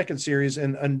or the second series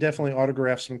and definitely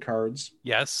autographed some cards.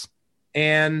 Yes.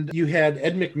 And you had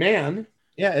Ed McMahon.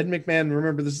 Yeah, Ed McMahon.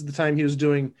 Remember, this is the time he was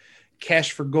doing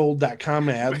cashforgold.com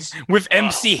ads. With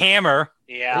MC Hammer.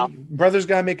 Yeah. Brothers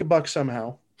got to make a buck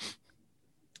somehow.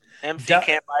 MC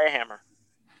can't buy a hammer.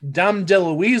 Dom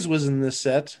DeLuise was in this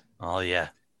set. Oh, yeah.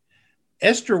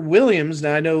 Esther Williams.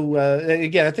 Now I know.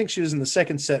 Again, I think she was in the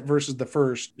second set versus the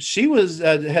first. She was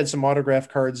had some autograph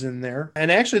cards in there,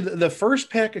 and actually, the first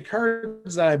pack of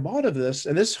cards that I bought of this,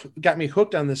 and this got me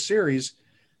hooked on this series,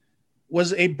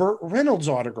 was a Burt Reynolds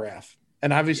autograph.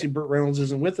 And obviously, Burt Reynolds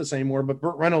isn't with us anymore, but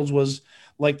Burt Reynolds was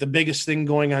like the biggest thing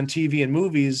going on TV and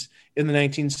movies in the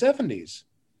 1970s.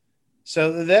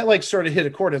 So that sort of hit a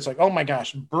chord. It's like, oh my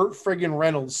gosh, Burt friggin'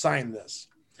 Reynolds signed this.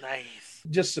 Nice.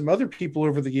 Just some other people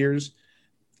over the years.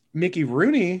 Mickey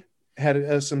Rooney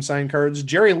had some signed cards.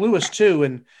 Jerry Lewis too,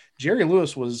 and Jerry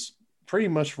Lewis was pretty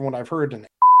much, from what I've heard,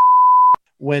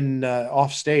 when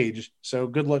off stage. So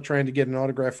good luck trying to get an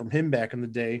autograph from him back in the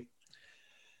day.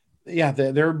 Yeah,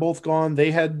 they're both gone.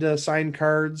 They had signed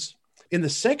cards. In the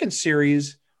second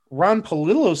series, Ron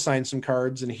Palillo signed some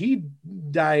cards, and he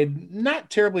died not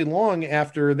terribly long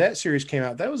after that series came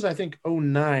out. That was, I think,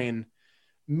 09,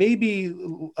 maybe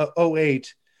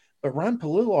 08. But Ron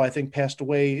Palillo, I think, passed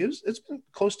away. It's been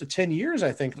close to 10 years,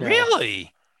 I think. Now.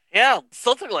 Really? Yeah,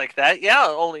 something like that. Yeah,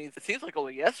 it seems like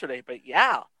only yesterday, but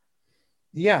yeah.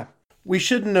 Yeah. We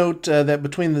should note that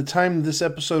between the time this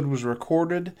episode was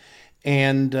recorded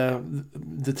and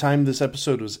the time this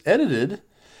episode was edited,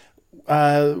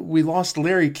 we lost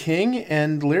Larry King,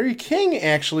 and Larry King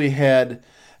actually had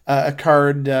a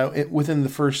card within the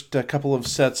first couple of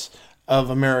sets of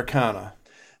Americana.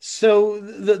 So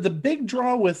the big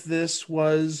draw with this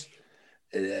was,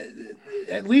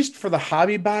 at least for the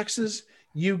hobby boxes,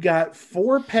 you got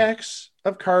 4 packs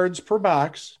of cards per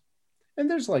box,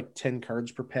 and there's like 10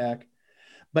 cards per pack.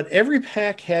 But every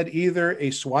pack had either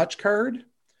a swatch card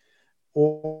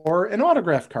or an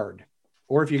autograph card.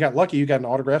 Or if you got lucky, you got an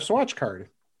autograph swatch card.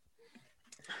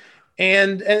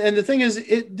 And the thing is,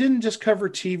 it didn't just cover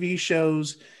TV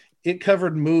shows. It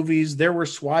covered movies. There were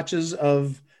swatches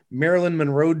of Marilyn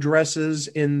Monroe dresses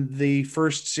in the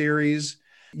first series.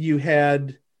 You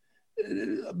had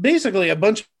basically a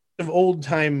bunch of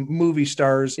old-time movie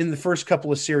stars in the first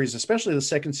couple of series, especially the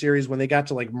second series when they got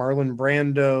to like Marlon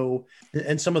Brando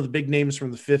and some of the big names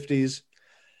from the 50s.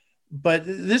 But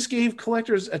this gave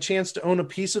collectors a chance to own a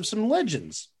piece of some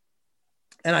legends.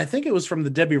 And I think it was from the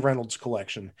Debbie Reynolds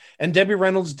collection. And Debbie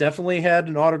Reynolds definitely had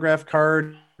an autograph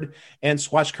card and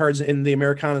swatch cards in the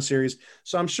Americana series.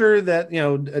 So I'm sure that,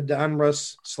 Don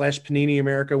Russ / Panini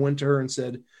America went to her and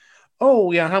said,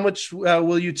 "Oh, yeah, how much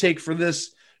will you take for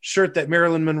this shirt that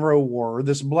Marilyn Monroe wore, or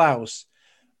this blouse?"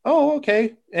 "Oh,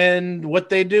 okay." And what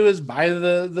they do is buy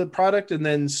the product and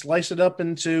then slice it up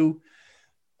into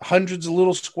hundreds of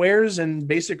little squares and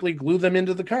basically glue them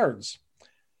into the cards.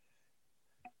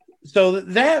 So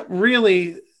that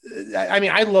really,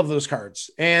 I love those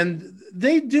cards. And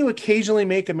they do occasionally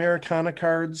make Americana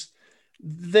cards.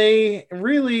 They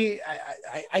really,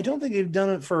 I don't think they've done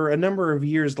it for a number of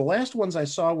years. The last ones I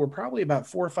saw were probably about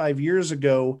 4 or 5 years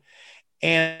ago.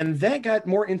 And that got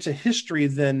more into history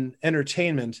than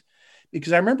entertainment,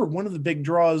 because I remember one of the big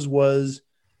draws was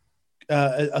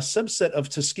a subset of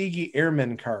Tuskegee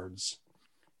Airmen cards.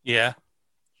 Yeah.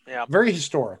 Yeah. Very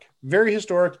historic.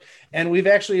 And we've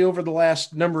actually, over the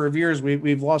last number of years,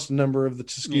 we've lost a number of the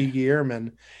Tuskegee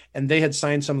Airmen, and they had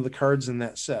signed some of the cards in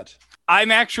that set.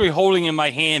 I'm actually holding in my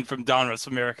hand from Donruss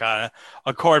Americana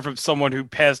a card from someone who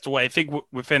passed away, I think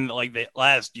within like the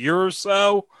last year or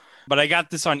so. But I got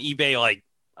this on eBay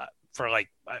for I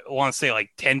want to say like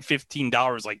 $10,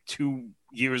 $15 like 2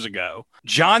 years ago.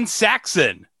 John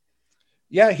Saxon.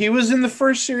 Yeah, he was in the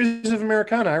first series of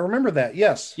Americana. I remember that.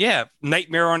 Yes. Yeah.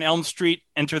 Nightmare on Elm Street,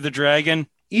 Enter the Dragon.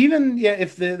 Even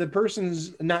if the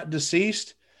person's not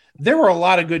deceased, there were a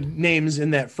lot of good names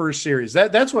in that first series.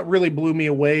 That's what really blew me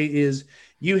away is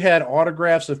you had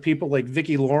autographs of people like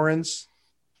Vicki Lawrence.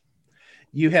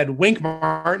 You had Wink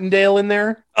Martindale in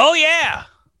there. Oh, yeah.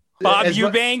 Bob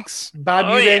Eubanks.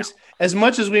 Yeah. As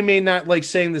much as we may not like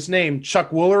saying this name,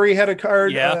 Chuck Woolery had a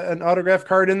card, an autograph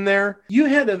card in there. You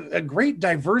had a great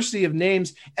diversity of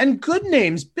names and good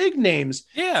names, big names.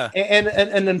 Yeah.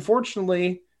 And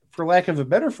unfortunately, for lack of a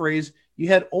better phrase, you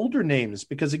had older names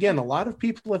because, again, a lot of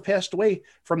people have passed away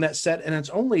from that set, and it's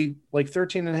only like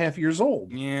 13 and a half years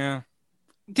old. Yeah.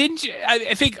 Didn't you?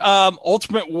 I think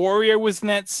Ultimate Warrior was in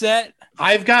that set.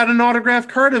 I've got an autograph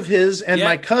card of his, and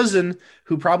my cousin,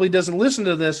 who probably doesn't listen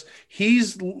to this,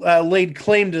 he's laid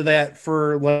claim to that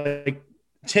for like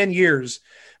 10 years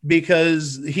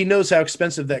because he knows how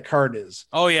expensive that card is.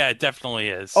 Oh, yeah, it definitely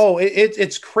is. Oh,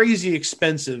 it's crazy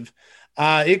expensive.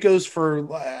 It goes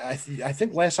for, I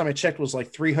think last time I checked was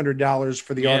like $300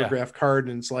 for the autograph card.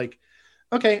 And it's like,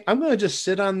 okay, I'm going to just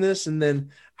sit on this. And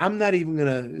then I'm not even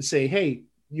going to say, hey,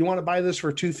 you want to buy this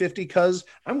for $250? Cause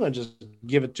I'm going to just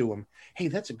give it to him. Hey,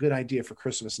 that's a good idea for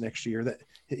Christmas next year. That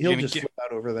he'll just flip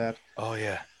out over that. Oh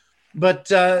yeah. But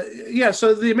so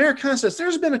the Americana sets,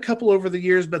 there's been a couple over the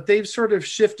years, but they've sort of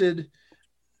shifted.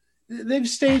 They've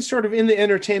stayed sort of in the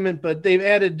entertainment, but they've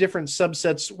added different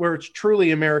subsets where it's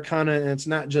truly Americana and it's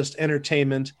not just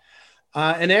entertainment.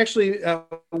 And actually,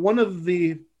 one of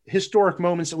the historic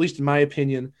moments, at least in my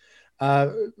opinion,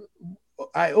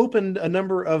 I opened a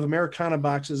number of Americana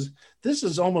boxes. This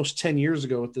is almost 10 years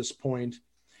ago at this point.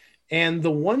 And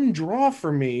the one draw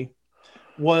for me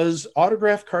was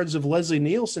autograph cards of Leslie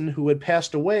Nielsen, who had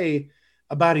passed away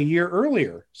about a year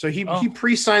earlier. So he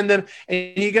pre-signed them,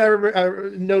 and you got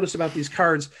to notice about these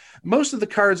cards. Most of the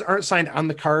cards aren't signed on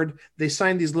the card. They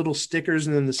sign these little stickers,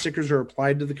 and then the stickers are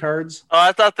applied to the cards. Oh,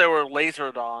 I thought they were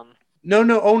lasered on. No,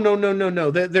 no, oh no, no, no, no.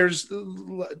 There's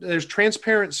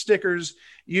transparent stickers,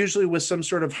 usually with some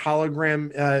sort of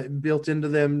hologram built into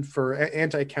them for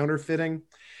anti-counterfeiting,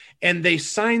 and they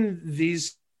sign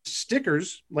these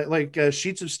stickers like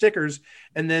sheets of stickers,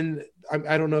 and then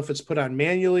I don't know if it's put on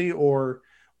manually or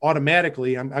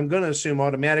automatically. I'm going to assume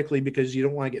automatically because you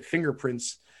don't want to get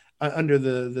fingerprints under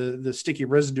the sticky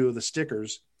residue of the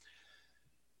stickers.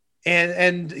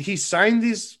 And he signed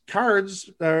these cards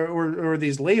or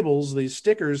these labels, these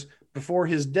stickers before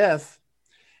his death.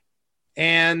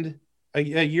 And a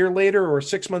year later or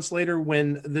 6 months later,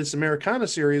 when this Americana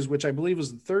series, which I believe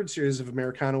was the third series of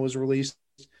Americana, was released,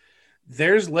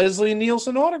 there's Leslie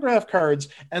Nielsen autograph cards.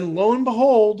 And lo and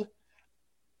behold,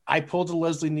 I pulled a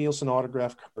Leslie Nielsen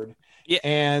autograph card. Yeah.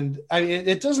 And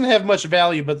it doesn't have much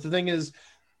value, but the thing is,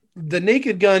 The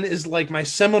Naked Gun is like my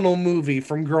seminal movie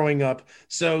from growing up.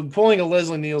 So pulling a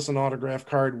Leslie Nielsen autograph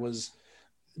card was,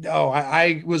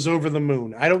 I was over the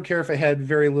moon. I don't care if it had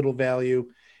very little value.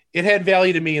 It had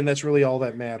value to me, and that's really all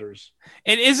that matters.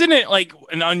 And isn't it like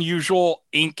an unusual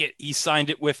ink he signed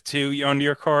it with too on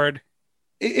your card?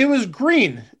 It was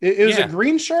green. It was a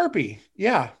green Sharpie.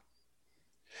 Yeah.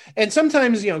 And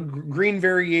sometimes, green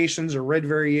variations or red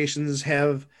variations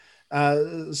have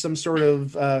some sort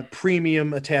of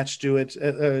premium attached to it,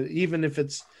 even if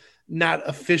it's not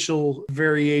official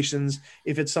variations.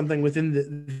 If it's something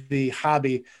within the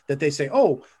hobby that they say,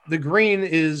 oh, the green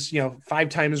is 5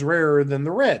 times rarer than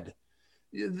the red.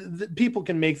 People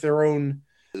can make their own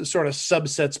sort of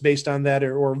subsets based on that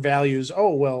or values.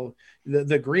 Oh, well,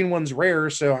 the green one's rare,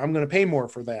 so I'm going to pay more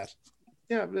for that.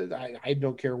 Yeah, I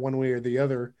don't care one way or the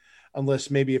other, unless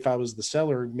maybe if I was the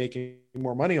seller making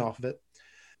more money off of it.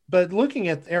 But looking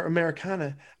at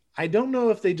Americana, I don't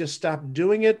know if they just stopped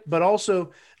doing it, but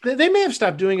also they may have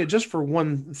stopped doing it just for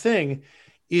one thing,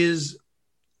 is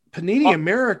Panini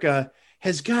America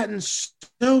has gotten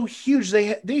so huge. They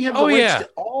have the rights to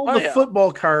all the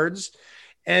football cards,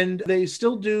 and they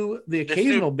still do the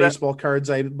occasional baseball cards,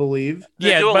 I believe.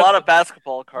 They do a lot of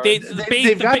basketball cards.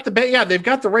 They've got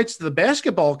the rights to the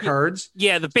basketball cards.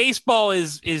 Yeah, the baseball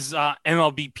is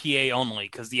MLBPA only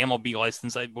because the MLB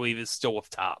license, I believe, is still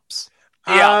with Topps.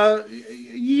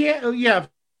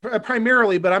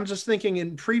 Primarily, but I'm just thinking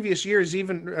in previous years,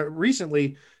 even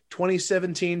recently,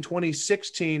 2017,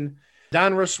 2016,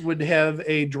 Donruss would have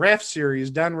a draft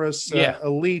series, Donruss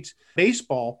Elite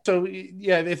Baseball. So,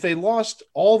 if they lost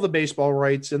all the baseball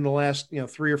rights in the last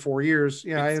 3 or 4 years,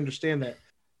 I understand that.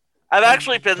 I've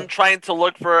actually been trying to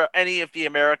look for any of the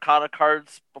Americana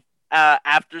cards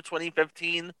after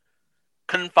 2015.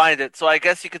 Couldn't find it. So I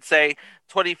guess you could say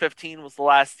 2015 was the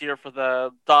last year for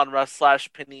the Donruss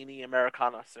 / Panini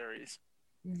Americana series.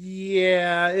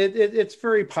 Yeah, it's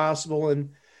very possible.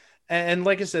 And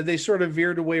like I said, they sort of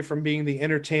veered away from being the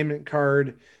entertainment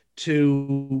card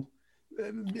to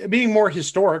being more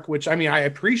historic, which, I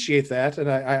appreciate that. And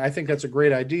I think that's a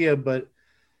great idea, but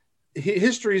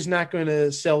history is not going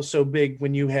to sell so big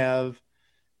when you have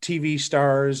TV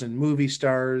stars and movie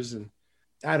stars. And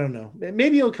I don't know,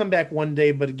 maybe it'll come back one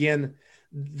day, but again,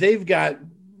 they've got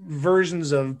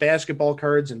versions of basketball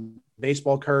cards and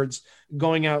baseball cards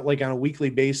going out like on a weekly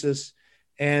basis.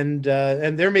 And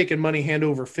they're making money hand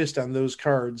over fist on those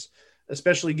cards,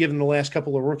 especially given the last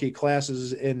couple of rookie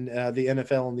classes in the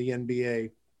NFL and the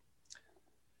NBA.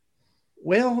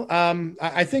 Well,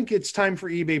 I think it's time for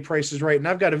eBay Price is Right, and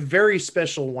I've got a very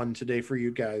special one today for you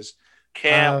guys.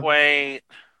 Can't wait.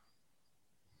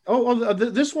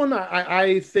 This one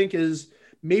I think is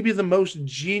maybe the most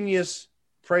genius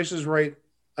Price is Right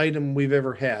item we've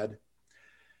ever had.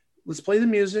 Let's play the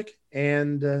music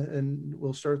and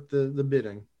we'll start the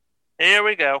bidding. Here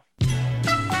we go.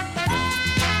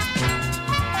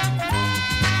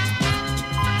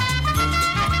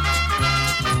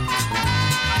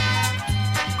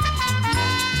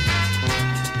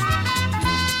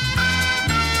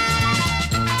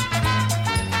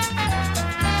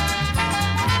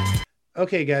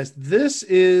 Okay, guys, this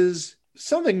is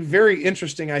something very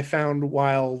interesting I found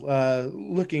while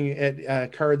looking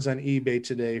at cards on eBay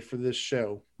today for this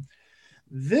show.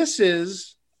 This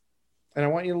is, and I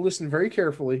want you to listen very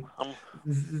carefully.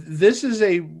 This is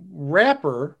a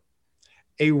wrapper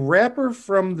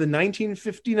from the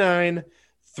 1959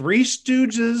 Three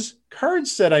Stooges card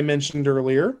set I mentioned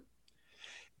earlier.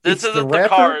 This isn't the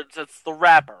cards, it's the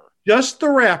wrapper. Just the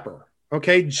wrapper,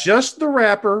 okay? Just the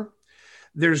wrapper.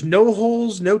 There's no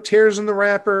holes, no tears in the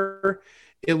wrapper.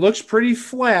 It looks pretty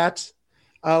flat.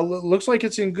 Looks like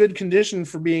it's in good condition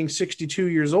for being 62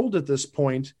 years old at this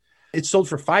point. It sold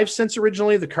for 5 cents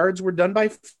originally. The cards were done by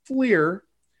Fleer.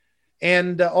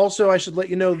 And also, I should let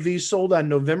you know, these sold on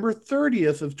November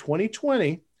 30th of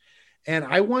 2020. And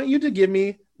I want you to give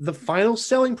me the final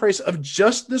selling price of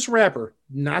just this wrapper,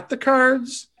 not the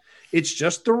cards. It's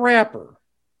just the wrapper.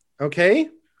 Okay?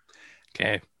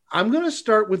 Okay. I'm going to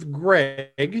start with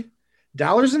Greg.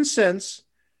 Dollars and cents.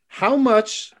 How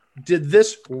much did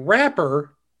this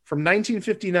wrapper from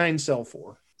 1959 sell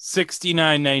for?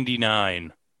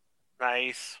 $69.99.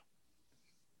 Nice.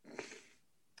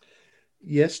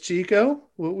 Yes, Chico.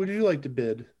 What would you like to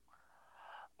bid?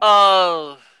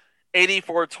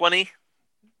 84.20.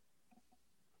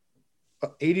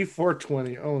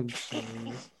 84.20. Oh,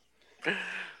 jeez.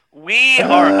 We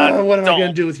are what am I going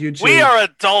to do with you two? We are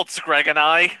adults, Greg and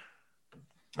I.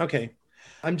 Okay.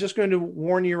 I'm just going to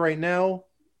warn you right now.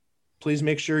 Please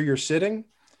make sure you're sitting.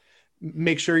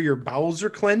 Make sure your bowels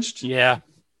are clenched. Yeah.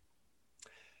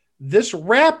 This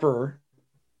wrapper.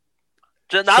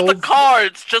 Not the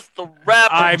cards, just the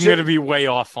wrapper. I'm going to be way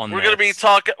off on We're that. going to be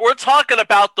talking. We're talking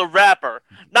about the wrapper,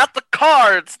 not the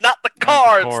cards, not the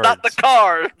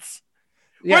cards.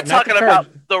 Yeah, we're talking about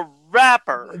the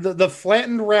wrapper. The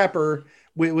flattened wrapper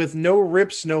with no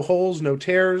rips, no holes, no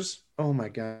tears. Oh my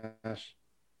gosh.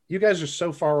 You guys are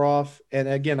so far off. And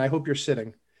again, I hope you're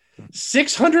sitting.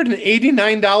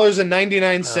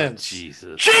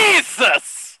 $689.99.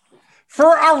 Jesus.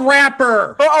 For a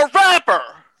wrapper.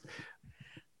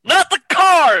 Not the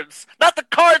cards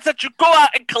that you go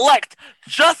out and collect.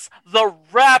 Just the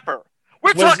wrapper.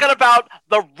 We're talking about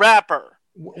the wrapper.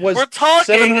 We're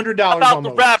talking $700 about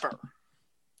almost. the wrapper.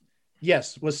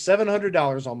 Yes, was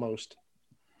 $700 almost.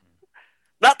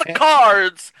 Not the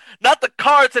cards that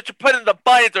you put in the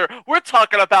binder. We're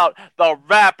talking about the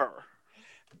wrapper.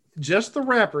 Just the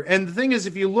wrapper. And the thing is,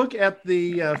 if you look at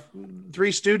the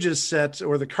Three Stooges set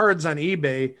or the cards on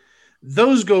eBay,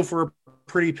 those go for a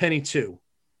pretty penny too.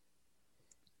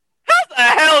 How the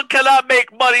hell can I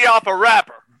make money off a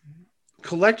wrapper?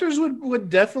 Collectors would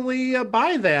definitely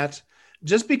buy that,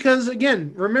 just because,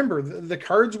 again, remember, the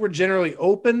cards were generally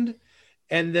opened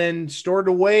and then stored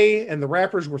away, and the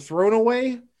wrappers were thrown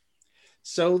away.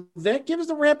 So that gives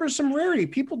the wrappers some rarity.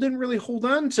 People didn't really hold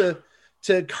on to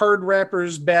card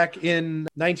wrappers back in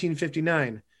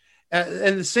 1959.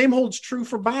 And the same holds true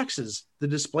for boxes. The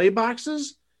display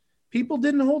boxes, people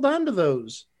didn't hold on to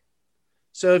those.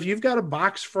 So if you've got a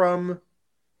box from,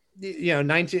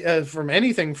 from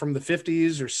anything from the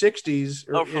 50s or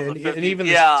 60s and even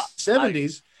the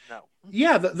 70s,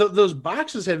 those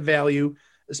boxes have value,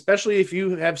 especially if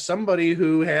you have somebody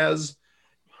who has,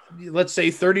 let's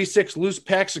say, 36 loose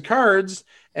packs of cards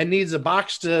and needs a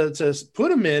box to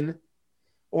put them in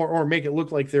or make it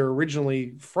look like they're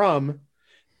originally from.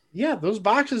 Yeah, those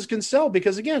boxes can sell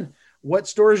because, again, what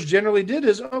stores generally did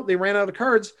is, they ran out of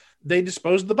cards. They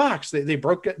disposed of the box. They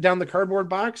broke down the cardboard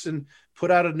box and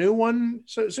put out a new one.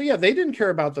 So yeah, they didn't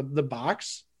care about the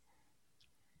box.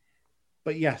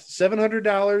 But yeah,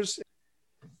 $700.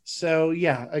 So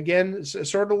yeah, again,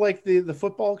 sort of like the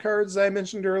football cards I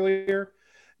mentioned earlier.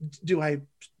 Do I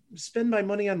spend my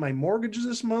money on my mortgage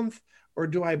this month, or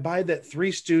do I buy that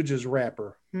Three Stooges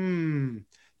wrapper?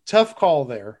 Tough call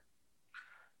there.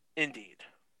 Indeed.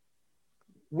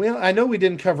 Well, I know we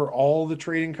didn't cover all the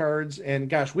trading cards, and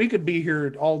gosh, we could be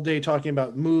here all day talking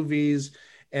about movies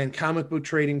and comic book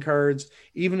trading cards,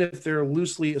 even if they're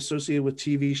loosely associated with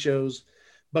TV shows.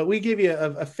 But we give you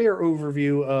a fair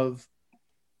overview of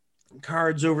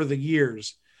cards over the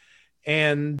years.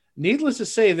 And needless to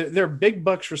say, they're big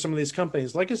bucks for some of these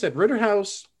companies. Like I said,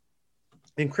 Ritterhouse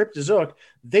and Cryptozoic,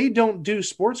 they don't do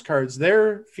sports cards.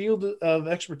 Their field of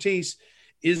expertise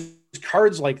is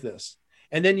cards like this.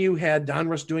 And then you had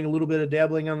Donruss doing a little bit of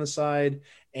dabbling on the side,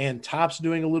 and Topps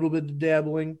doing a little bit of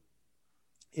dabbling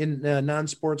in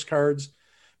non-sports cards.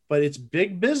 But it's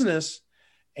big business,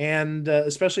 and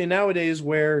especially nowadays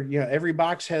where every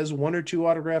box has one or two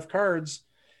autographed cards.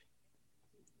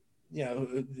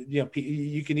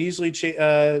 You can easily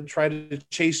try to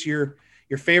chase your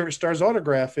favorite star's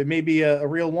autograph. It may be a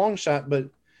real long shot, but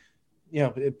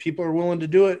people are willing to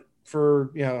do it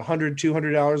for $100,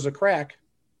 $200 a crack.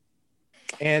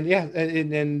 And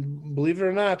and believe it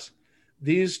or not,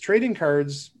 these trading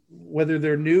cards, whether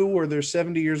they're new or they're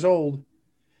 70 years old,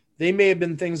 they may have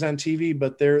been things on TV,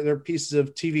 but they're pieces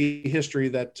of TV history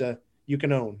that you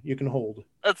can own, you can hold.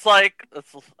 I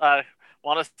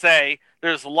want to say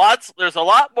there's a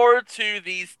lot more to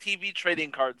these TV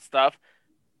trading card stuff,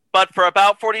 but for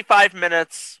about 45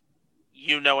 minutes,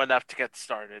 you know enough to get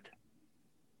started.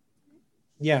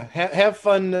 Yeah, have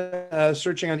fun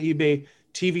searching on eBay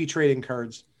TV trading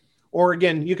cards. Or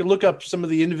again, you can look up some of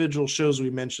the individual shows we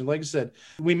mentioned. Like I said,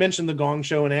 we mentioned the Gong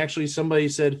Show, and actually somebody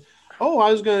said, I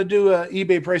was going to do a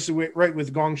eBay Price Right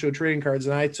with Gong Show trading cards.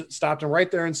 And I stopped them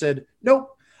right there and said,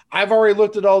 nope, I've already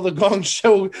looked at all the Gong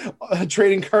Show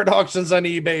trading card auctions on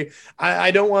eBay.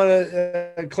 I don't want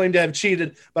to claim to have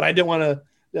cheated, but I don't want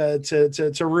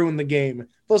to ruin the game.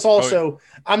 Plus, also,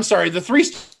 I'm sorry, the Three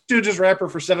Stooges wrapper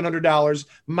for $700,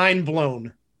 mind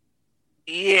blown.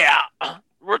 Yeah,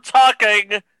 we're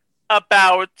talking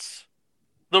about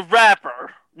the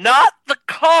wrapper, not the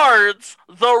cards,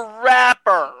 the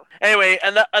wrapper. Anyway,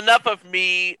 enough of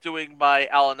me doing my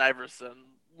Allen Iverson.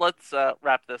 Let's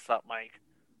wrap this up, Mike.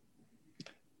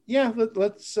 Yeah,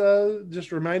 let's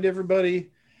just remind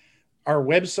everybody our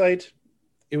website.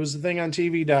 It was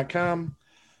thethingontv.com.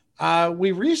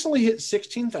 We recently hit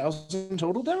 16,000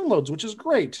 total downloads, which is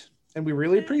great, and we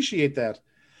really appreciate that.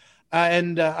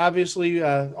 And obviously,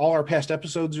 all our past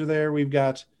episodes are there. We've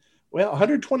got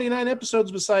 129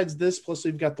 episodes besides this, plus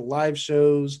we've got the live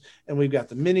shows and we've got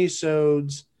the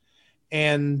mini-sodes.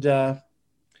 And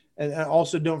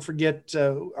also don't forget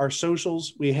our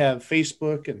socials. We have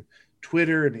Facebook and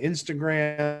Twitter and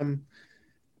Instagram.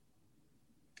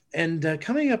 And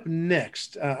coming up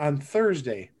next on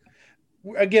Thursday,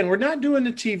 again, we're not doing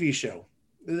a TV show.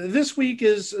 This week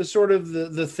is sort of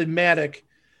the thematic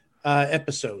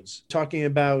episodes, talking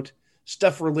about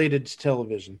stuff related to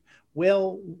television.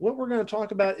 Well, what we're going to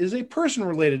talk about is a person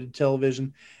related to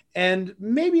television, and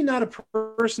maybe not a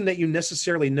person that you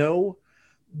necessarily know,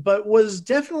 but was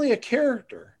definitely a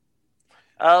character.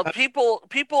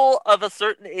 People of a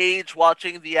certain age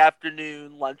watching the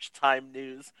afternoon lunchtime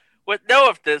news would know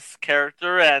of this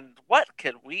character, and what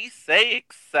can we say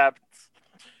except,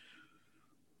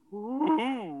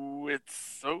 ooh, it's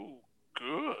so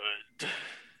good.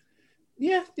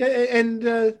 Yeah,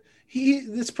 and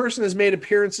this person has made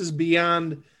appearances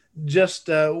beyond just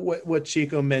what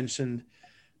Chico mentioned.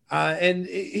 And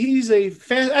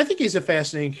I think he's a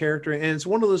fascinating character, and it's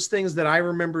one of those things that I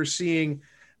remember seeing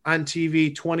on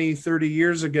TV 20, 30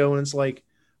 years ago, and it's like,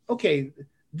 okay,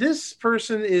 this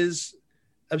person is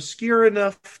obscure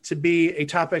enough to be a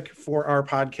topic for our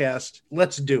podcast.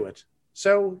 Let's do it.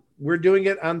 So we're doing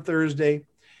it on Thursday,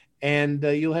 and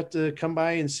you'll have to come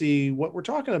by and see what we're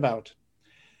talking about.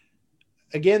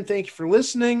 Again, thank you for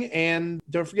listening, and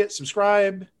don't forget,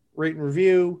 subscribe, rate and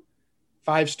review,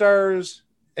 5 stars.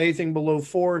 Anything below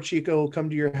 4, Chico will come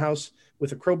to your house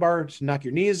with a crowbar to knock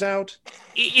your knees out.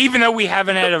 Even though we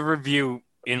haven't had a review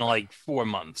in like 4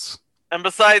 months. And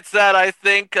besides that, I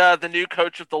think the new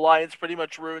coach of the Lions pretty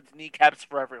much ruined kneecaps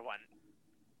for everyone.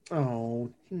 Oh,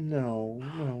 no.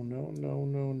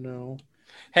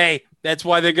 Hey, that's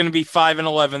why they're going to be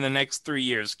 5-11 the next 3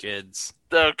 years, kids.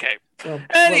 Okay. Well,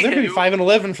 they're going to be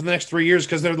 5-11 for the next 3 years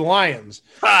because they're the Lions.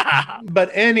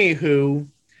 But anywho,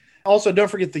 also don't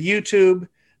forget the YouTube.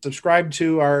 Subscribe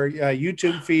to our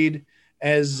YouTube feed.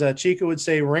 As Chico would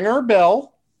say, ring our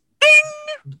bell. Ding!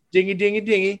 Dingy, dingy,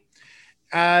 dingy.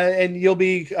 And you'll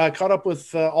be caught up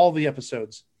with all the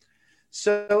episodes.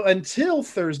 So until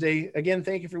Thursday, again,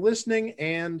 thank you for listening,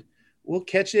 and we'll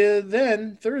catch you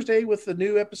then Thursday with the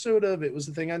new episode of It Was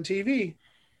the Thing on TV.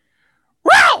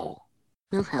 Wow!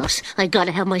 Milhouse, I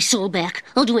gotta have my soul back.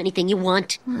 I'll do anything you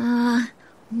want.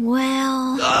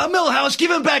 Milhouse,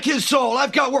 give him back his soul.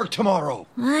 I've got work tomorrow.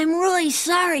 I'm really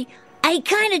sorry. I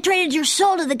kinda traded your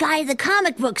soul to the guy at the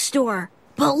comic book store.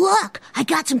 But look, I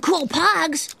got some cool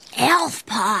pogs. Alf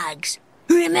pogs.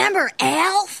 Remember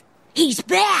Alf? He's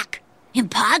back. In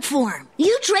pog form.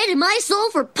 You traded my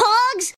soul for pogs?